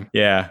sometime.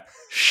 Yeah.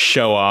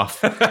 Show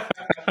off.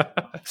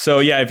 So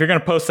yeah, if you're going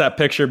to post that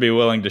picture, be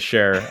willing to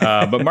share.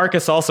 But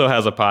Marcus also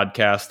has a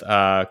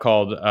podcast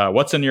called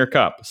What's in Your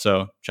Cup.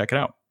 So check it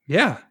out.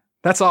 Yeah.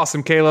 That's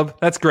awesome, Caleb.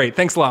 That's great.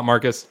 Thanks a lot,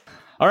 Marcus.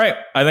 All right.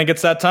 I think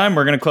it's that time.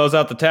 We're going to close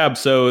out the tab.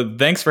 So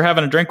thanks for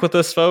having a drink with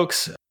us,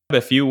 folks.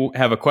 If you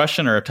have a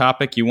question or a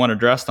topic you want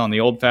addressed on the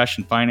Old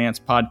Fashioned Finance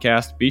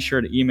podcast, be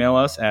sure to email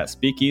us at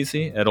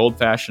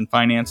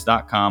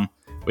speakeasy@oldfashionedfinance.com.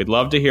 We'd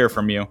love to hear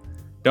from you.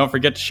 Don't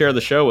forget to share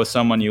the show with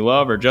someone you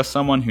love or just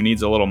someone who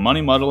needs a little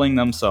money muddling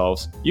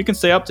themselves. You can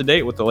stay up to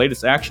date with the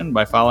latest action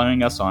by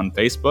following us on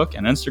Facebook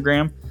and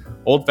Instagram.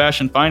 Old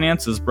Fashioned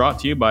Finance is brought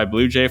to you by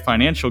Blue Jay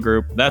Financial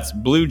Group. That's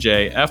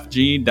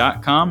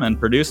bluejayfg.com and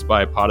produced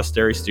by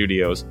Podastery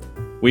Studios.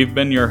 We've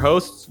been your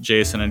hosts,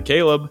 Jason and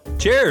Caleb.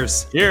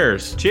 Cheers.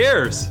 Cheers.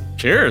 Cheers.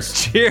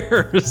 Cheers.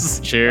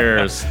 Cheers.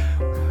 Cheers.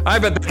 I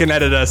bet they can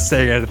edit us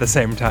saying it at the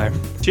same time.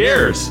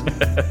 Cheers.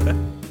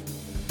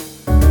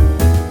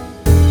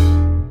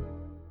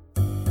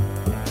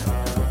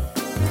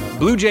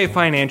 Blue Jay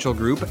Financial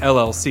Group,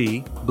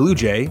 LLC, Blue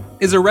Jay,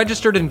 is a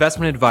registered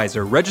investment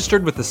advisor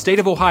registered with the state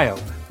of Ohio.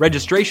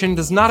 Registration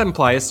does not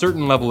imply a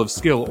certain level of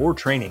skill or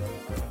training.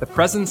 The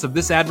presence of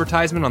this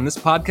advertisement on this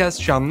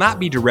podcast shall not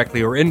be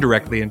directly or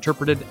indirectly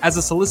interpreted as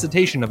a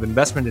solicitation of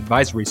investment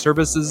advisory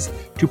services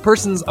to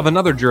persons of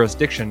another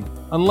jurisdiction,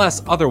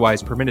 unless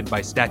otherwise permitted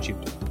by statute.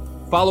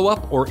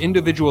 Follow-up or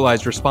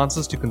individualized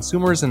responses to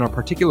consumers in a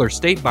particular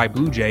state by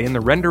Blue Jay in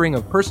the rendering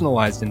of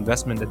personalized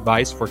investment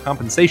advice for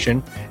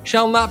compensation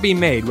shall not be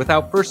made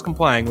without first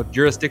complying with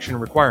jurisdiction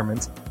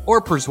requirements or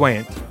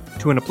pursuant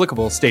to an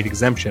applicable state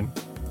exemption.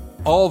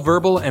 All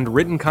verbal and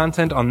written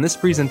content on this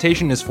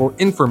presentation is for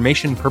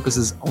information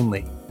purposes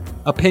only.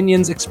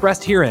 Opinions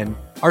expressed herein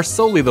are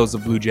solely those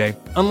of Blue Jay,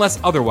 unless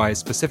otherwise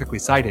specifically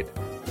cited.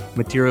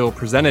 Material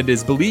presented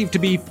is believed to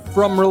be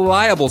from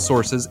reliable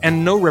sources,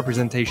 and no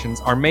representations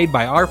are made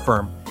by our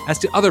firm as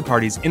to other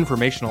parties'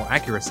 informational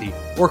accuracy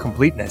or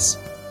completeness.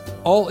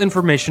 All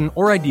information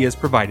or ideas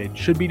provided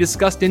should be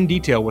discussed in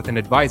detail with an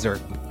advisor,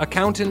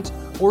 accountant,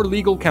 or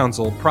legal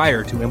counsel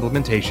prior to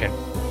implementation.